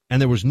 And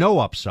there was no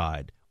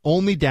upside,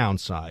 only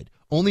downside,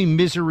 only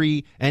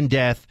misery and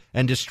death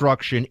and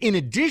destruction in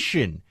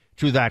addition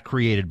to that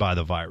created by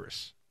the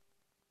virus.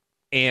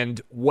 And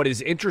what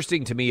is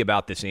interesting to me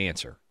about this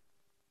answer,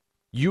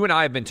 you and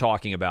I have been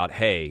talking about,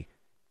 hey,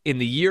 in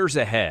the years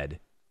ahead,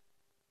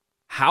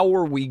 how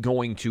are we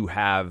going to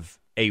have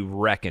a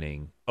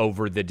reckoning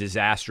over the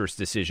disastrous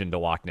decision to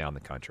lock down the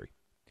country?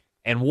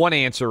 And one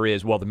answer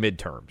is, well, the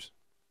midterms.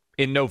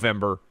 In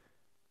November,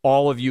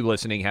 all of you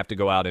listening have to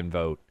go out and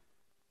vote.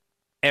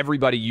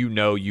 Everybody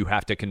you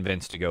have to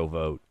convince to go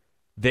vote.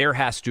 There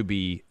has to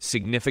be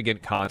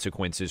significant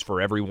consequences for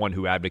everyone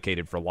who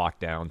advocated for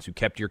lockdowns, who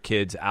kept your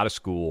kids out of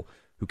school,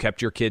 who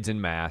kept your kids in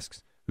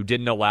masks, who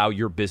didn't allow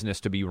your business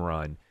to be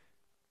run.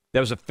 That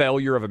was a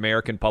failure of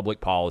American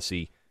public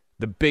policy,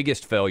 the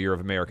biggest failure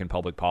of American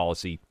public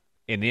policy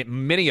in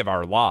many of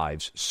our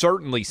lives,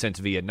 certainly since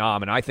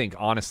Vietnam. And I think,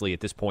 honestly,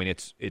 at this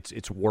point,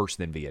 it's worse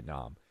than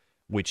Vietnam,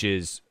 which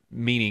is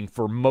meaning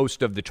for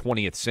most of the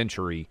 20th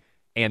century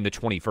and the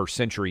 21st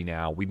century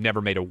now, we've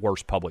never made a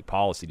worse public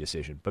policy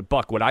decision. But,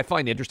 Buck, what I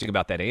find interesting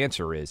about that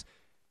answer is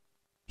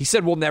he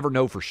said we'll never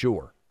know for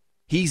sure.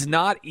 He's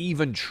not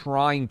even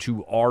trying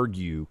to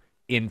argue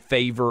in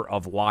favor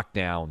of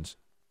lockdowns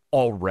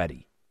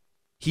already.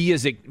 He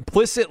is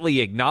implicitly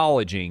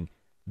acknowledging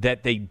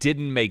that they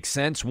didn't make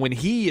sense when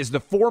he is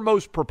the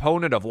foremost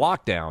proponent of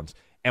lockdowns.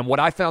 And what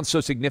I found so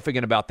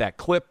significant about that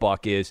clip,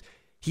 Buck, is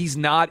he's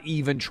not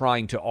even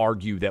trying to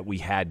argue that we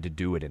had to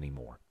do it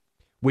anymore,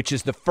 which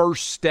is the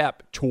first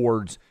step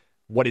towards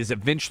what is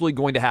eventually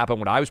going to happen.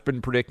 What I've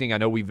been predicting, I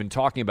know we've been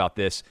talking about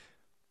this,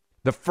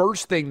 the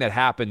first thing that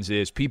happens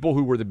is people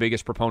who were the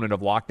biggest proponent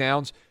of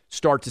lockdowns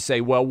start to say,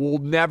 well, we'll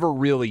never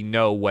really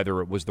know whether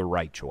it was the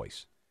right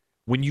choice.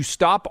 When you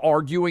stop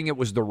arguing it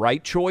was the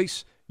right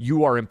choice,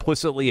 you are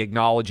implicitly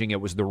acknowledging it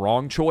was the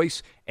wrong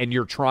choice, and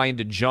you're trying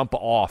to jump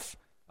off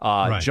the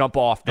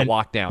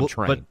lockdown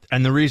train.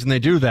 And the reason they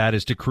do that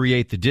is to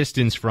create the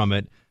distance from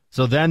it.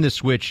 So then the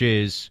switch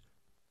is,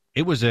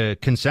 it was a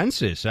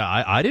consensus.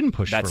 I didn't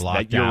push for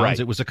lockdowns. You're right.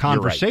 It was a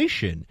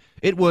conversation.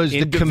 Right. It was the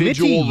committee.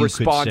 Individual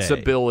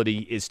responsibility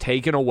is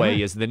taken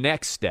away as the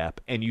next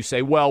step, and you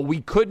say, well,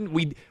 we couldn't.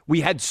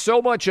 We had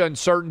so much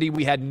uncertainty.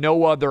 We had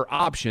no other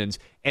options,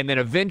 and then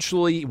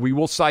eventually we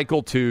will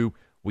cycle to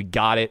we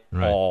got it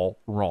all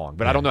wrong.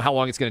 But I don't know how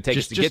long it's going to take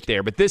us to get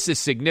there. But this is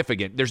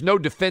significant. There's no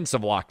defense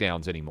of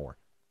lockdowns anymore.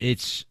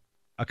 It's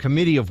a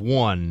committee of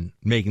one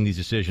making these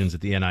decisions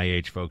at the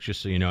NIH, folks,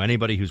 just so you know.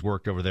 Anybody who's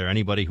worked over there,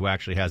 anybody who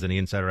actually has any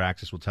insider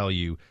access will tell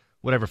you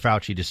whatever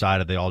Fauci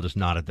decided, they all just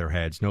nodded their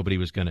heads. Nobody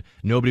was going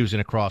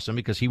to cross him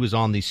because he was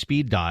on the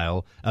speed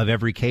dial of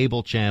every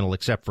cable channel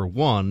except for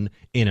one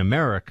in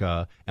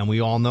America, and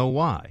we all know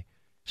why.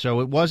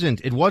 So it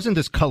wasn't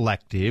this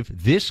collective,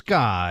 this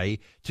guy,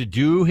 to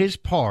do his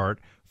part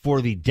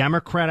for the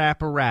Democrat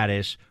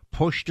apparatus,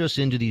 pushed us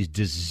into these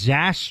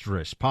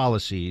disastrous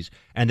policies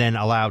and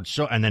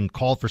then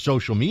called for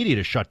social media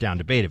to shut down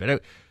debate of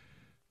it.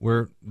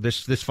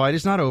 This fight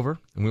is not over,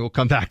 and we will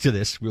come back to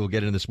this. We will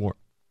get into this more.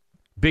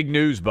 Big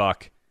news,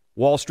 Buck.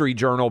 Wall Street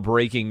Journal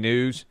breaking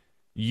news.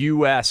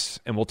 U.S.,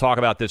 and we'll talk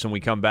about this when we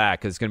come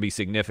back because it's going to be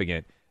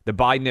significant. The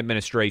Biden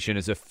administration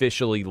is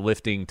officially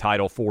lifting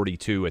Title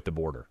 42 at the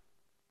border.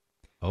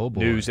 Oh,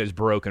 boy. News has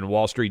broken.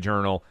 Wall Street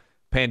Journal.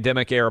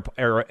 Pandemic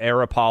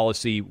era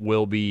policy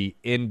will be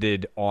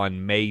ended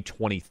on May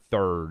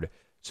 23rd.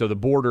 So the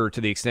border,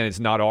 to the extent it's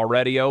not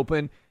already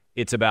open,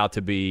 it's about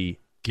to be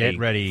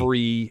ready.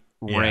 Free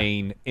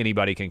reign.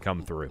 Anybody can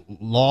come through.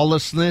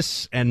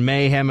 Lawlessness and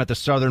mayhem at the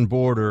southern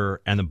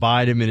border and the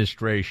Biden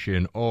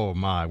administration. Oh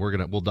my,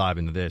 we'll dive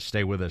into this.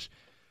 Stay with us.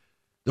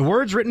 The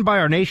words written by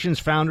our nation's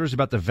founders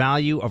about the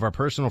value of our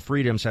personal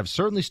freedoms have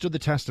certainly stood the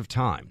test of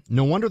time.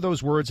 No wonder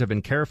those words have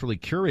been carefully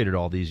curated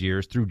all these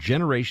years through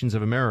generations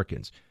of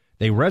Americans.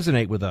 They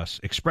resonate with us,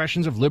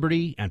 expressions of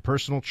liberty and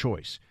personal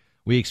choice.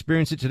 We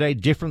experience it today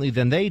differently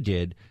than they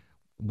did,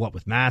 what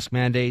with mask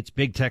mandates,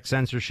 big tech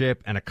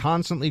censorship, and a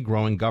constantly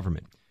growing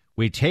government.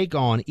 We take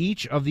on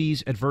each of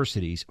these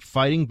adversities,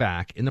 fighting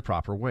back in the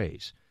proper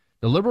ways.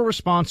 The liberal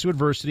response to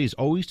adversity is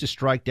always to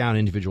strike down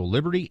individual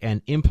liberty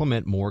and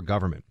implement more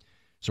government.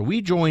 So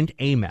we joined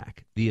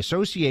AMAC, the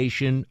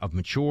Association of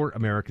Mature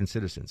American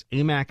Citizens.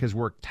 AMAC has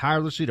worked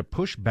tirelessly to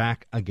push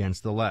back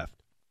against the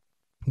left.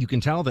 You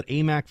can tell that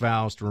AMAC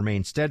vows to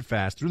remain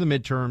steadfast through the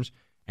midterms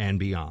and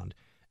beyond.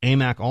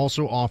 AMAC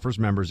also offers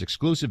members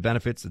exclusive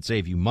benefits that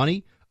save you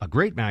money, a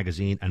great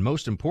magazine, and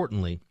most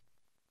importantly,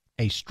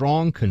 a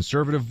strong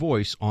conservative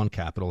voice on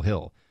Capitol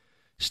Hill.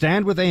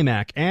 Stand with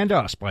AMAC and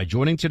us by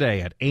joining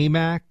today at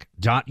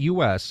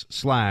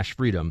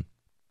amac.us/freedom.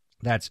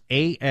 That's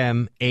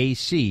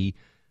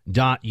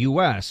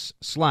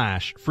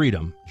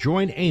amac.us/freedom.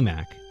 Join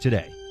AMAC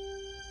today.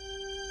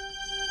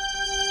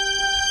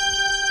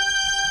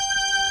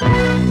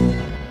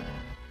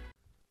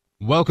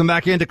 Welcome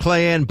back into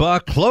Clay and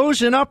Buck.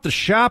 Closing up the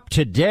shop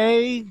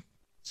today.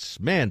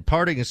 Man,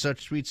 parting is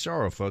such sweet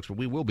sorrow, folks, but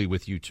we will be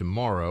with you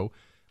tomorrow.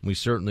 We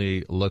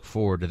certainly look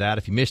forward to that.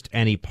 If you missed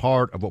any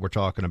part of what we're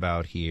talking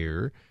about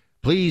here,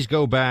 please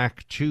go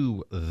back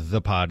to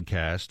the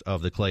podcast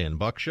of the Clay and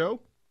Buck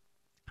Show.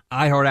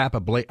 iHeart app,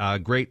 a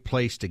great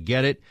place to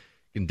get it.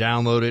 You can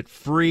download it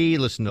free,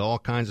 listen to all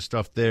kinds of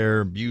stuff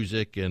there,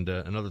 music and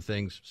other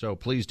things. So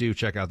please do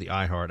check out the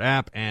iHeart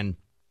app. And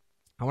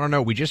I want to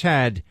know, we just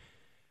had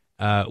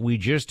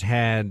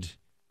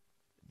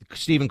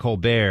Stephen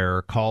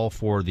Colbert call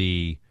for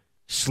the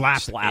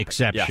slap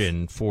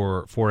exception, yes,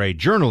 for a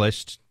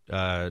journalist,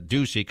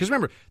 Ducey. Because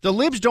remember, the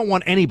libs don't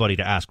want anybody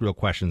to ask real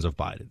questions of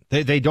Biden.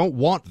 They don't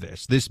want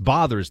this. This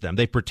bothers them.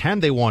 They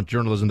pretend they want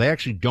journalism. They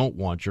actually don't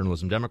want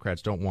journalism.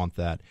 Democrats don't want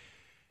that.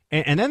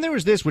 And then there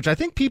was this, which I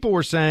think people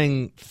were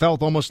saying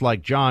felt almost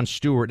like Jon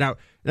Stewart. Now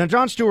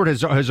Jon Stewart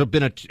has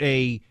been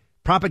a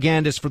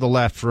propagandist for the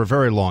left for a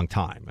very long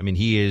time. I mean,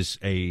 he is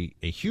a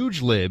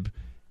huge lib,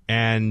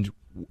 and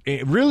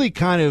it really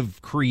kind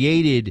of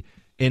created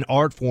an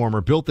art form,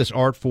 or built this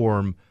art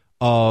form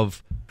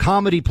of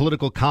comedy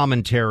political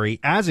commentary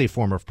as a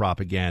form of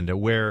propaganda,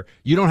 where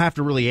you don't have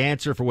to really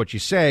answer for what you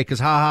say because,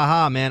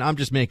 man, I'm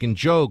just making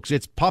jokes.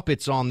 It's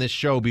puppets on this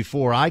show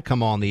before I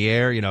come on the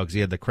air, because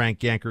he had the Crank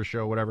Yanker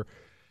show, whatever.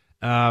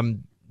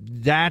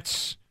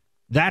 That's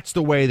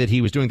the way that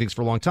he was doing things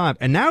for a long time.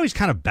 And now he's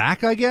kind of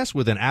back, I guess,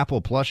 with an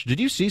Apple Plus. Did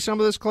you see some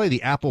of this, Clay?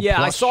 The Apple Plus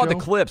I saw show? The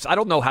clips. I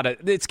don't know how to.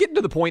 It's getting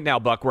to the point now,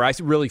 Buck, where I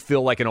really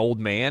feel like an old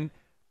man.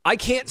 I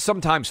can't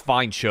sometimes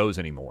find shows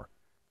anymore,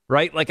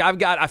 right? Like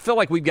I feel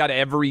like we've got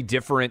every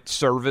different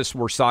service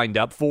we're signed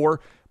up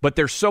for, but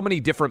there's so many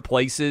different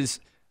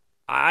places.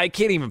 I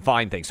can't even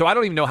find things. So I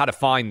don't even know how to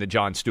find the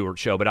Jon Stewart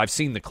show, but I've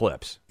seen the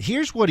clips.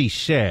 Here's what he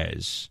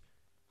says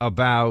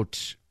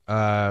about,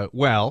 there's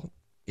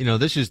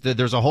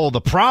a whole,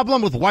 the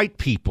problem with white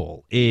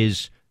people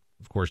is,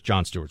 of course,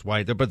 Jon Stewart's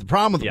white, but the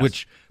problem with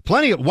which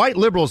plenty of white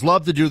liberals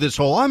love to do this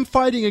whole I'm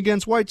fighting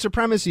against white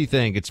supremacy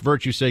thing. It's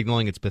virtue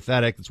signaling. It's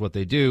pathetic. That's what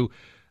they do.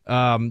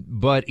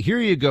 But here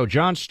you go.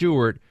 Jon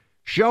Stewart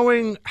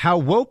showing how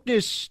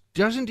wokeness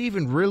doesn't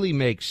even really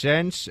make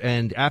sense.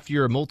 And after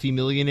you're a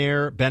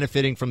multimillionaire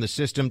benefiting from the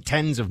system,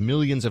 tens of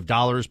millions of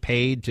dollars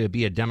paid to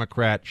be a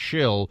Democrat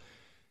shill,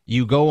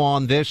 you go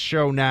on this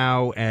show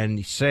now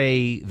and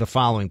say the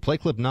following. Play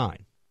clip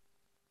 9.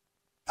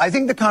 I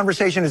think the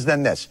conversation is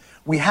then this.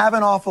 We have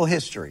an awful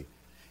history.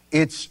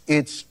 Its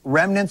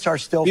remnants are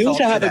still felt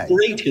today. We also have a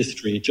great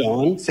history,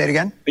 John. Say it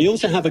again? We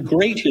also have a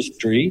great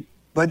history.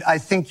 But I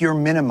think you're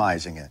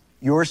minimizing it.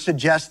 You're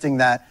suggesting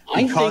that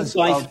because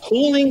I think by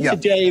calling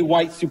today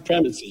white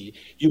supremacy,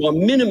 you are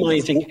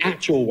minimizing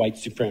actual white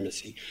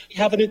supremacy.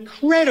 You have an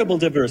incredible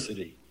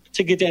diversity.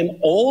 To condemn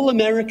all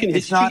American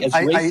history as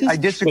racist. I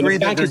disagree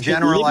that they're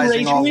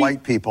generalizing all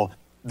white people.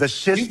 The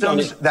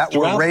systems that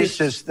were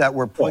racist that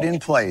were put in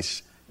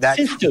place.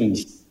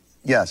 Systems.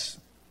 Yes.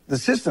 The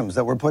systems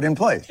that were put in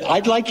place.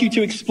 I'd like you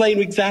to explain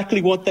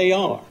exactly what they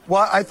are.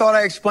 Well, I thought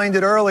I explained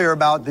it earlier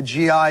about the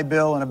GI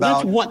Bill and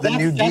about the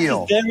New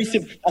Deal.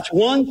 That's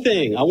one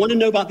thing. I want to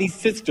know about these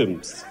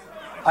systems.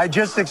 I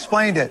just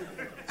explained it.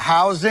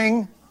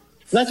 Housing,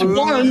 That's food.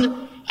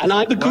 one. And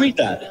I've agreed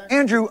that.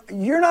 Andrew,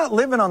 you're not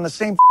living on the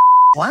same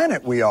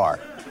planet we are.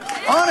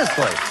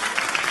 Honestly.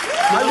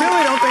 I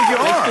really don't think you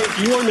are. I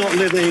think you are not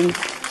living.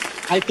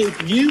 I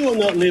think you are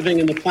not living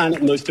in the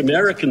planet most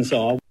Americans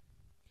are.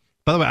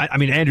 By the way, I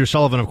mean, Andrew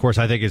Sullivan, of course,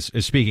 I think is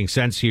speaking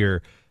sense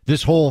here.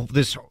 This whole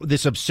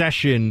this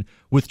obsession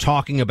with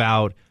talking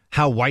about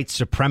how white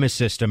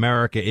supremacist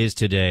America is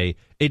today,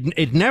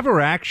 it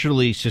never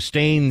actually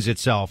sustains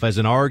itself as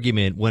an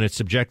argument when it's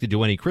subjected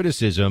to any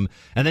criticism.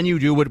 And then you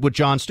do what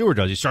Jon Stewart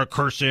does. You start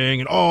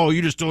cursing and,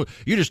 you just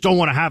don't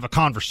want to have a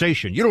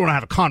conversation. You don't want to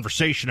have a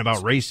conversation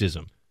about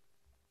racism.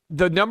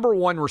 The number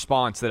one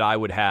response that I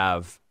would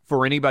have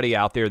for anybody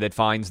out there that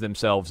finds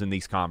themselves in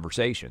these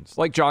conversations,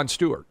 like Jon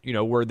Stewart,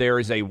 where there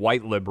is a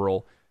white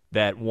liberal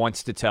that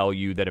wants to tell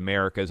you that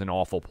America is an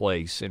awful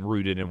place and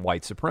rooted in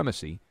white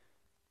supremacy,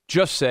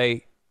 just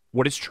say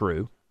what is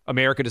true.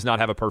 America does not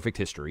have a perfect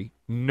history.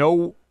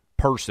 No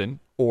person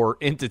or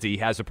entity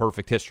has a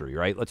perfect history,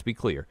 right? Let's be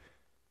clear.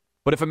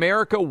 But if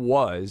America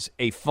was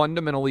a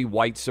fundamentally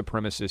white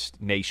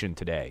supremacist nation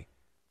today,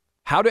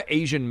 how do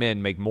Asian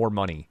men make more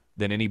money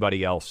than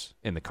anybody else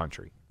in the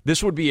country?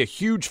 This would be a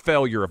huge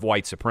failure of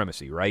white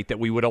supremacy, right? That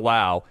we would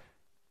allow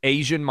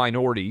Asian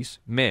minorities,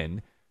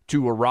 men,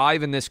 to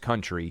arrive in this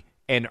country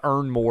and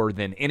earn more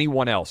than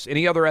anyone else,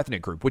 any other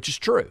ethnic group, which is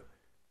true.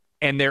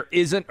 And there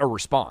isn't a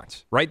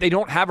response, right? They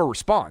don't have a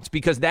response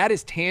because that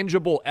is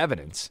tangible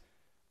evidence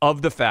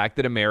of the fact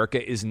that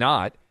America is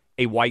not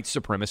a white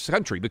supremacist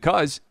country,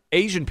 because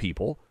Asian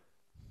people,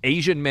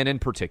 Asian men in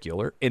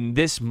particular, in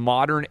this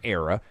modern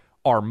era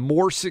are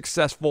more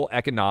successful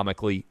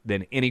economically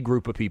than any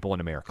group of people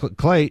in America.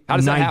 Clay,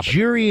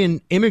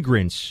 Nigerian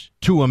immigrants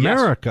to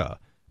America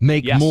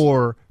make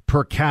more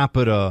per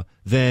capita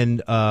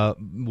than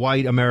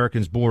white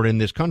Americans born in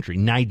this country.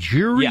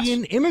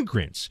 Nigerian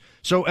immigrants.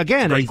 So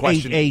again,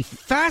 a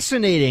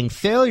fascinating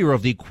failure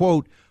of the,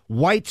 quote,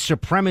 white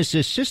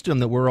supremacist system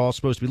that we're all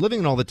supposed to be living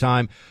in all the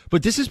time.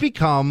 But this has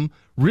become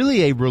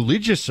really a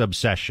religious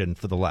obsession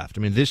for the left.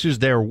 I mean, this is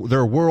their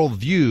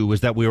worldview,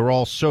 is that we are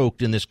all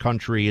soaked in this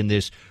country in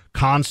this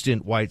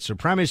constant white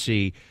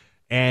supremacy.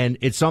 And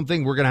it's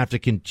something we're going to have to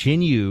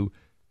continue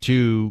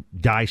to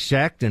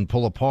dissect and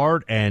pull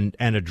apart and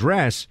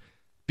address,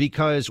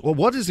 because, well,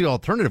 what is the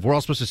alternative? We're all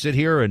supposed to sit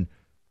here and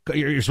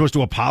you're supposed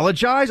to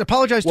apologize?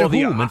 Apologize to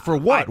whom and for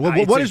what?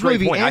 What is really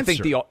the answer? I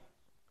think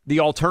the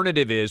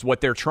alternative is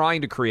what they're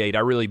trying to create.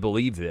 I really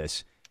believe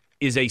this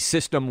is a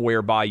system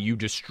whereby you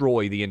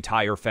destroy the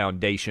entire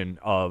foundation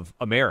of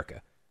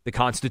America. The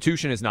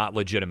Constitution is not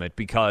legitimate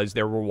because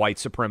there were white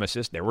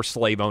supremacists, there were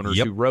slave owners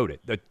who wrote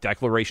it. The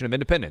Declaration of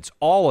Independence,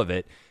 all of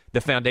it, the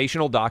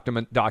foundational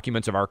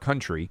documents of our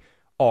country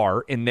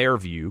are, in their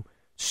view,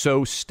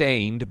 so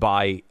stained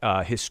by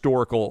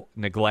historical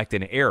neglect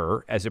and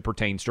error as it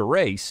pertains to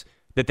race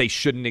that they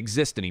shouldn't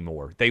exist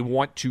anymore. They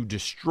want to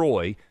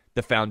destroy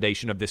the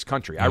foundation of this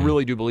country. I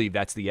really do believe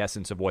that's the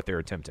essence of what they're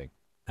attempting.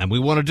 And we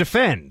want to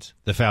defend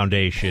the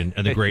foundation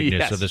and the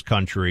greatness of this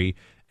country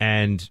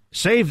and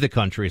save the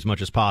country as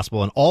much as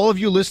possible. And all of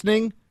you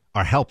listening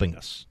are helping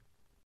us.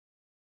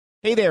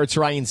 Hey there, it's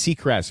Ryan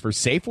Seacrest for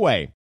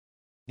Safeway.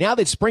 Now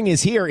that spring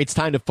is here, it's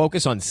time to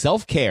focus on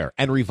self-care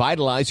and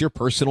revitalize your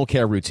personal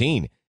care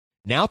routine.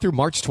 Now through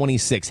March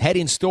 26, head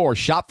in store,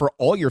 shop for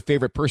all your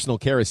favorite personal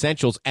care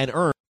essentials, and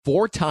earn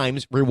 4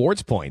 times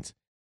rewards points.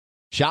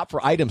 Shop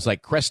for items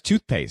like Crest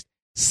toothpaste,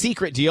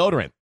 Secret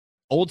deodorant,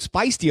 Old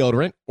Spice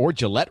deodorant, or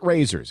Gillette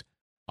razors.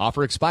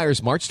 Offer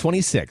expires March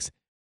 26.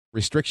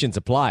 Restrictions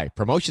apply.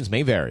 Promotions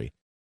may vary.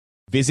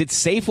 Visit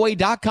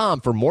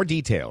Safeway.com for more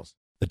details.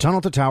 The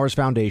Tunnel to Towers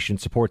Foundation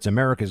supports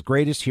America's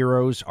greatest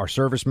heroes, our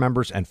service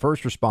members and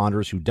first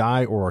responders who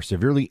die or are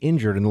severely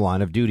injured in the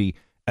line of duty,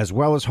 as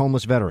well as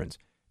homeless veterans.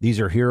 These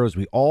are heroes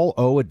we all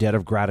owe a debt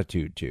of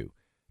gratitude to.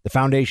 The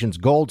Foundation's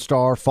Gold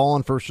Star,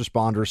 Fallen First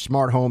Responders,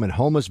 Smart Home, and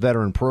Homeless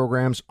Veteran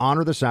programs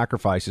honor the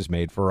sacrifices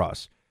made for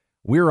us.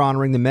 We're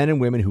honoring the men and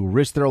women who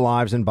risk their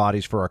lives and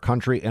bodies for our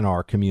country and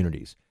our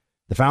communities.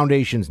 The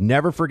Foundation's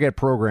Never Forget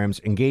programs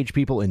engage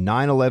people in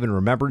 9/11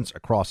 remembrance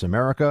across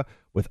America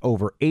with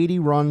over 80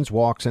 runs,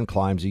 walks, and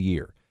climbs a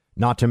year.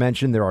 Not to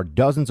mention there are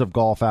dozens of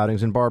golf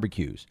outings and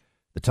barbecues.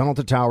 The Tunnel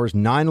to Towers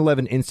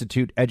 9/11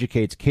 Institute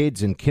educates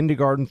kids in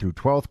kindergarten through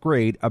 12th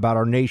grade about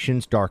our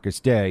nation's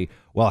darkest day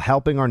while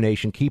helping our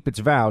nation keep its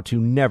vow to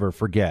never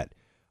forget.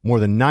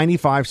 More than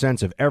 95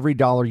 cents of every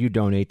dollar you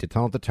donate to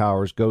Tunnel to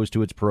Towers goes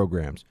to its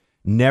programs.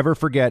 Never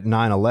forget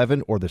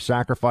 9/11 or the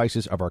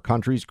sacrifices of our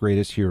country's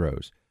greatest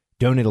heroes.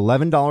 Donate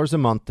 $11 a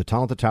month to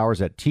Tunnel to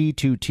Towers at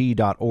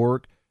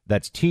T2T.org.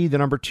 That's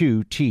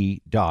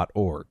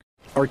T2T.org.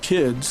 Our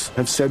kids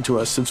have said to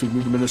us since we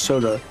moved to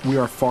Minnesota, we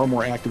are far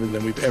more active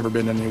than we've ever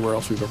been anywhere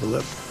else we've ever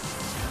lived.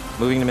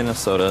 Moving to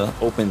Minnesota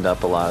opened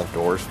up a lot of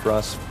doors for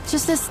us.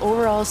 Just this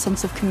overall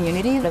sense of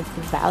community, of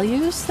the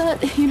values that,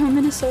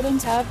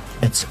 Minnesotans have.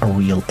 It's a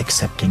real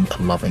accepting,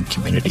 loving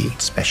community,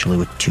 especially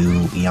with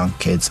 2 young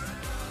kids.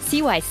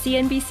 See why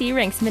CNBC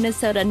ranks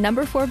Minnesota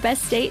number 4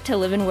 best state to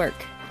live and work.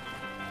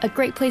 A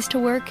great place to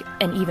work,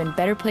 an even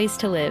better place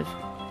to live.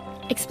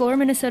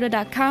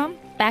 ExploreMinnesota.com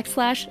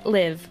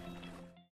live.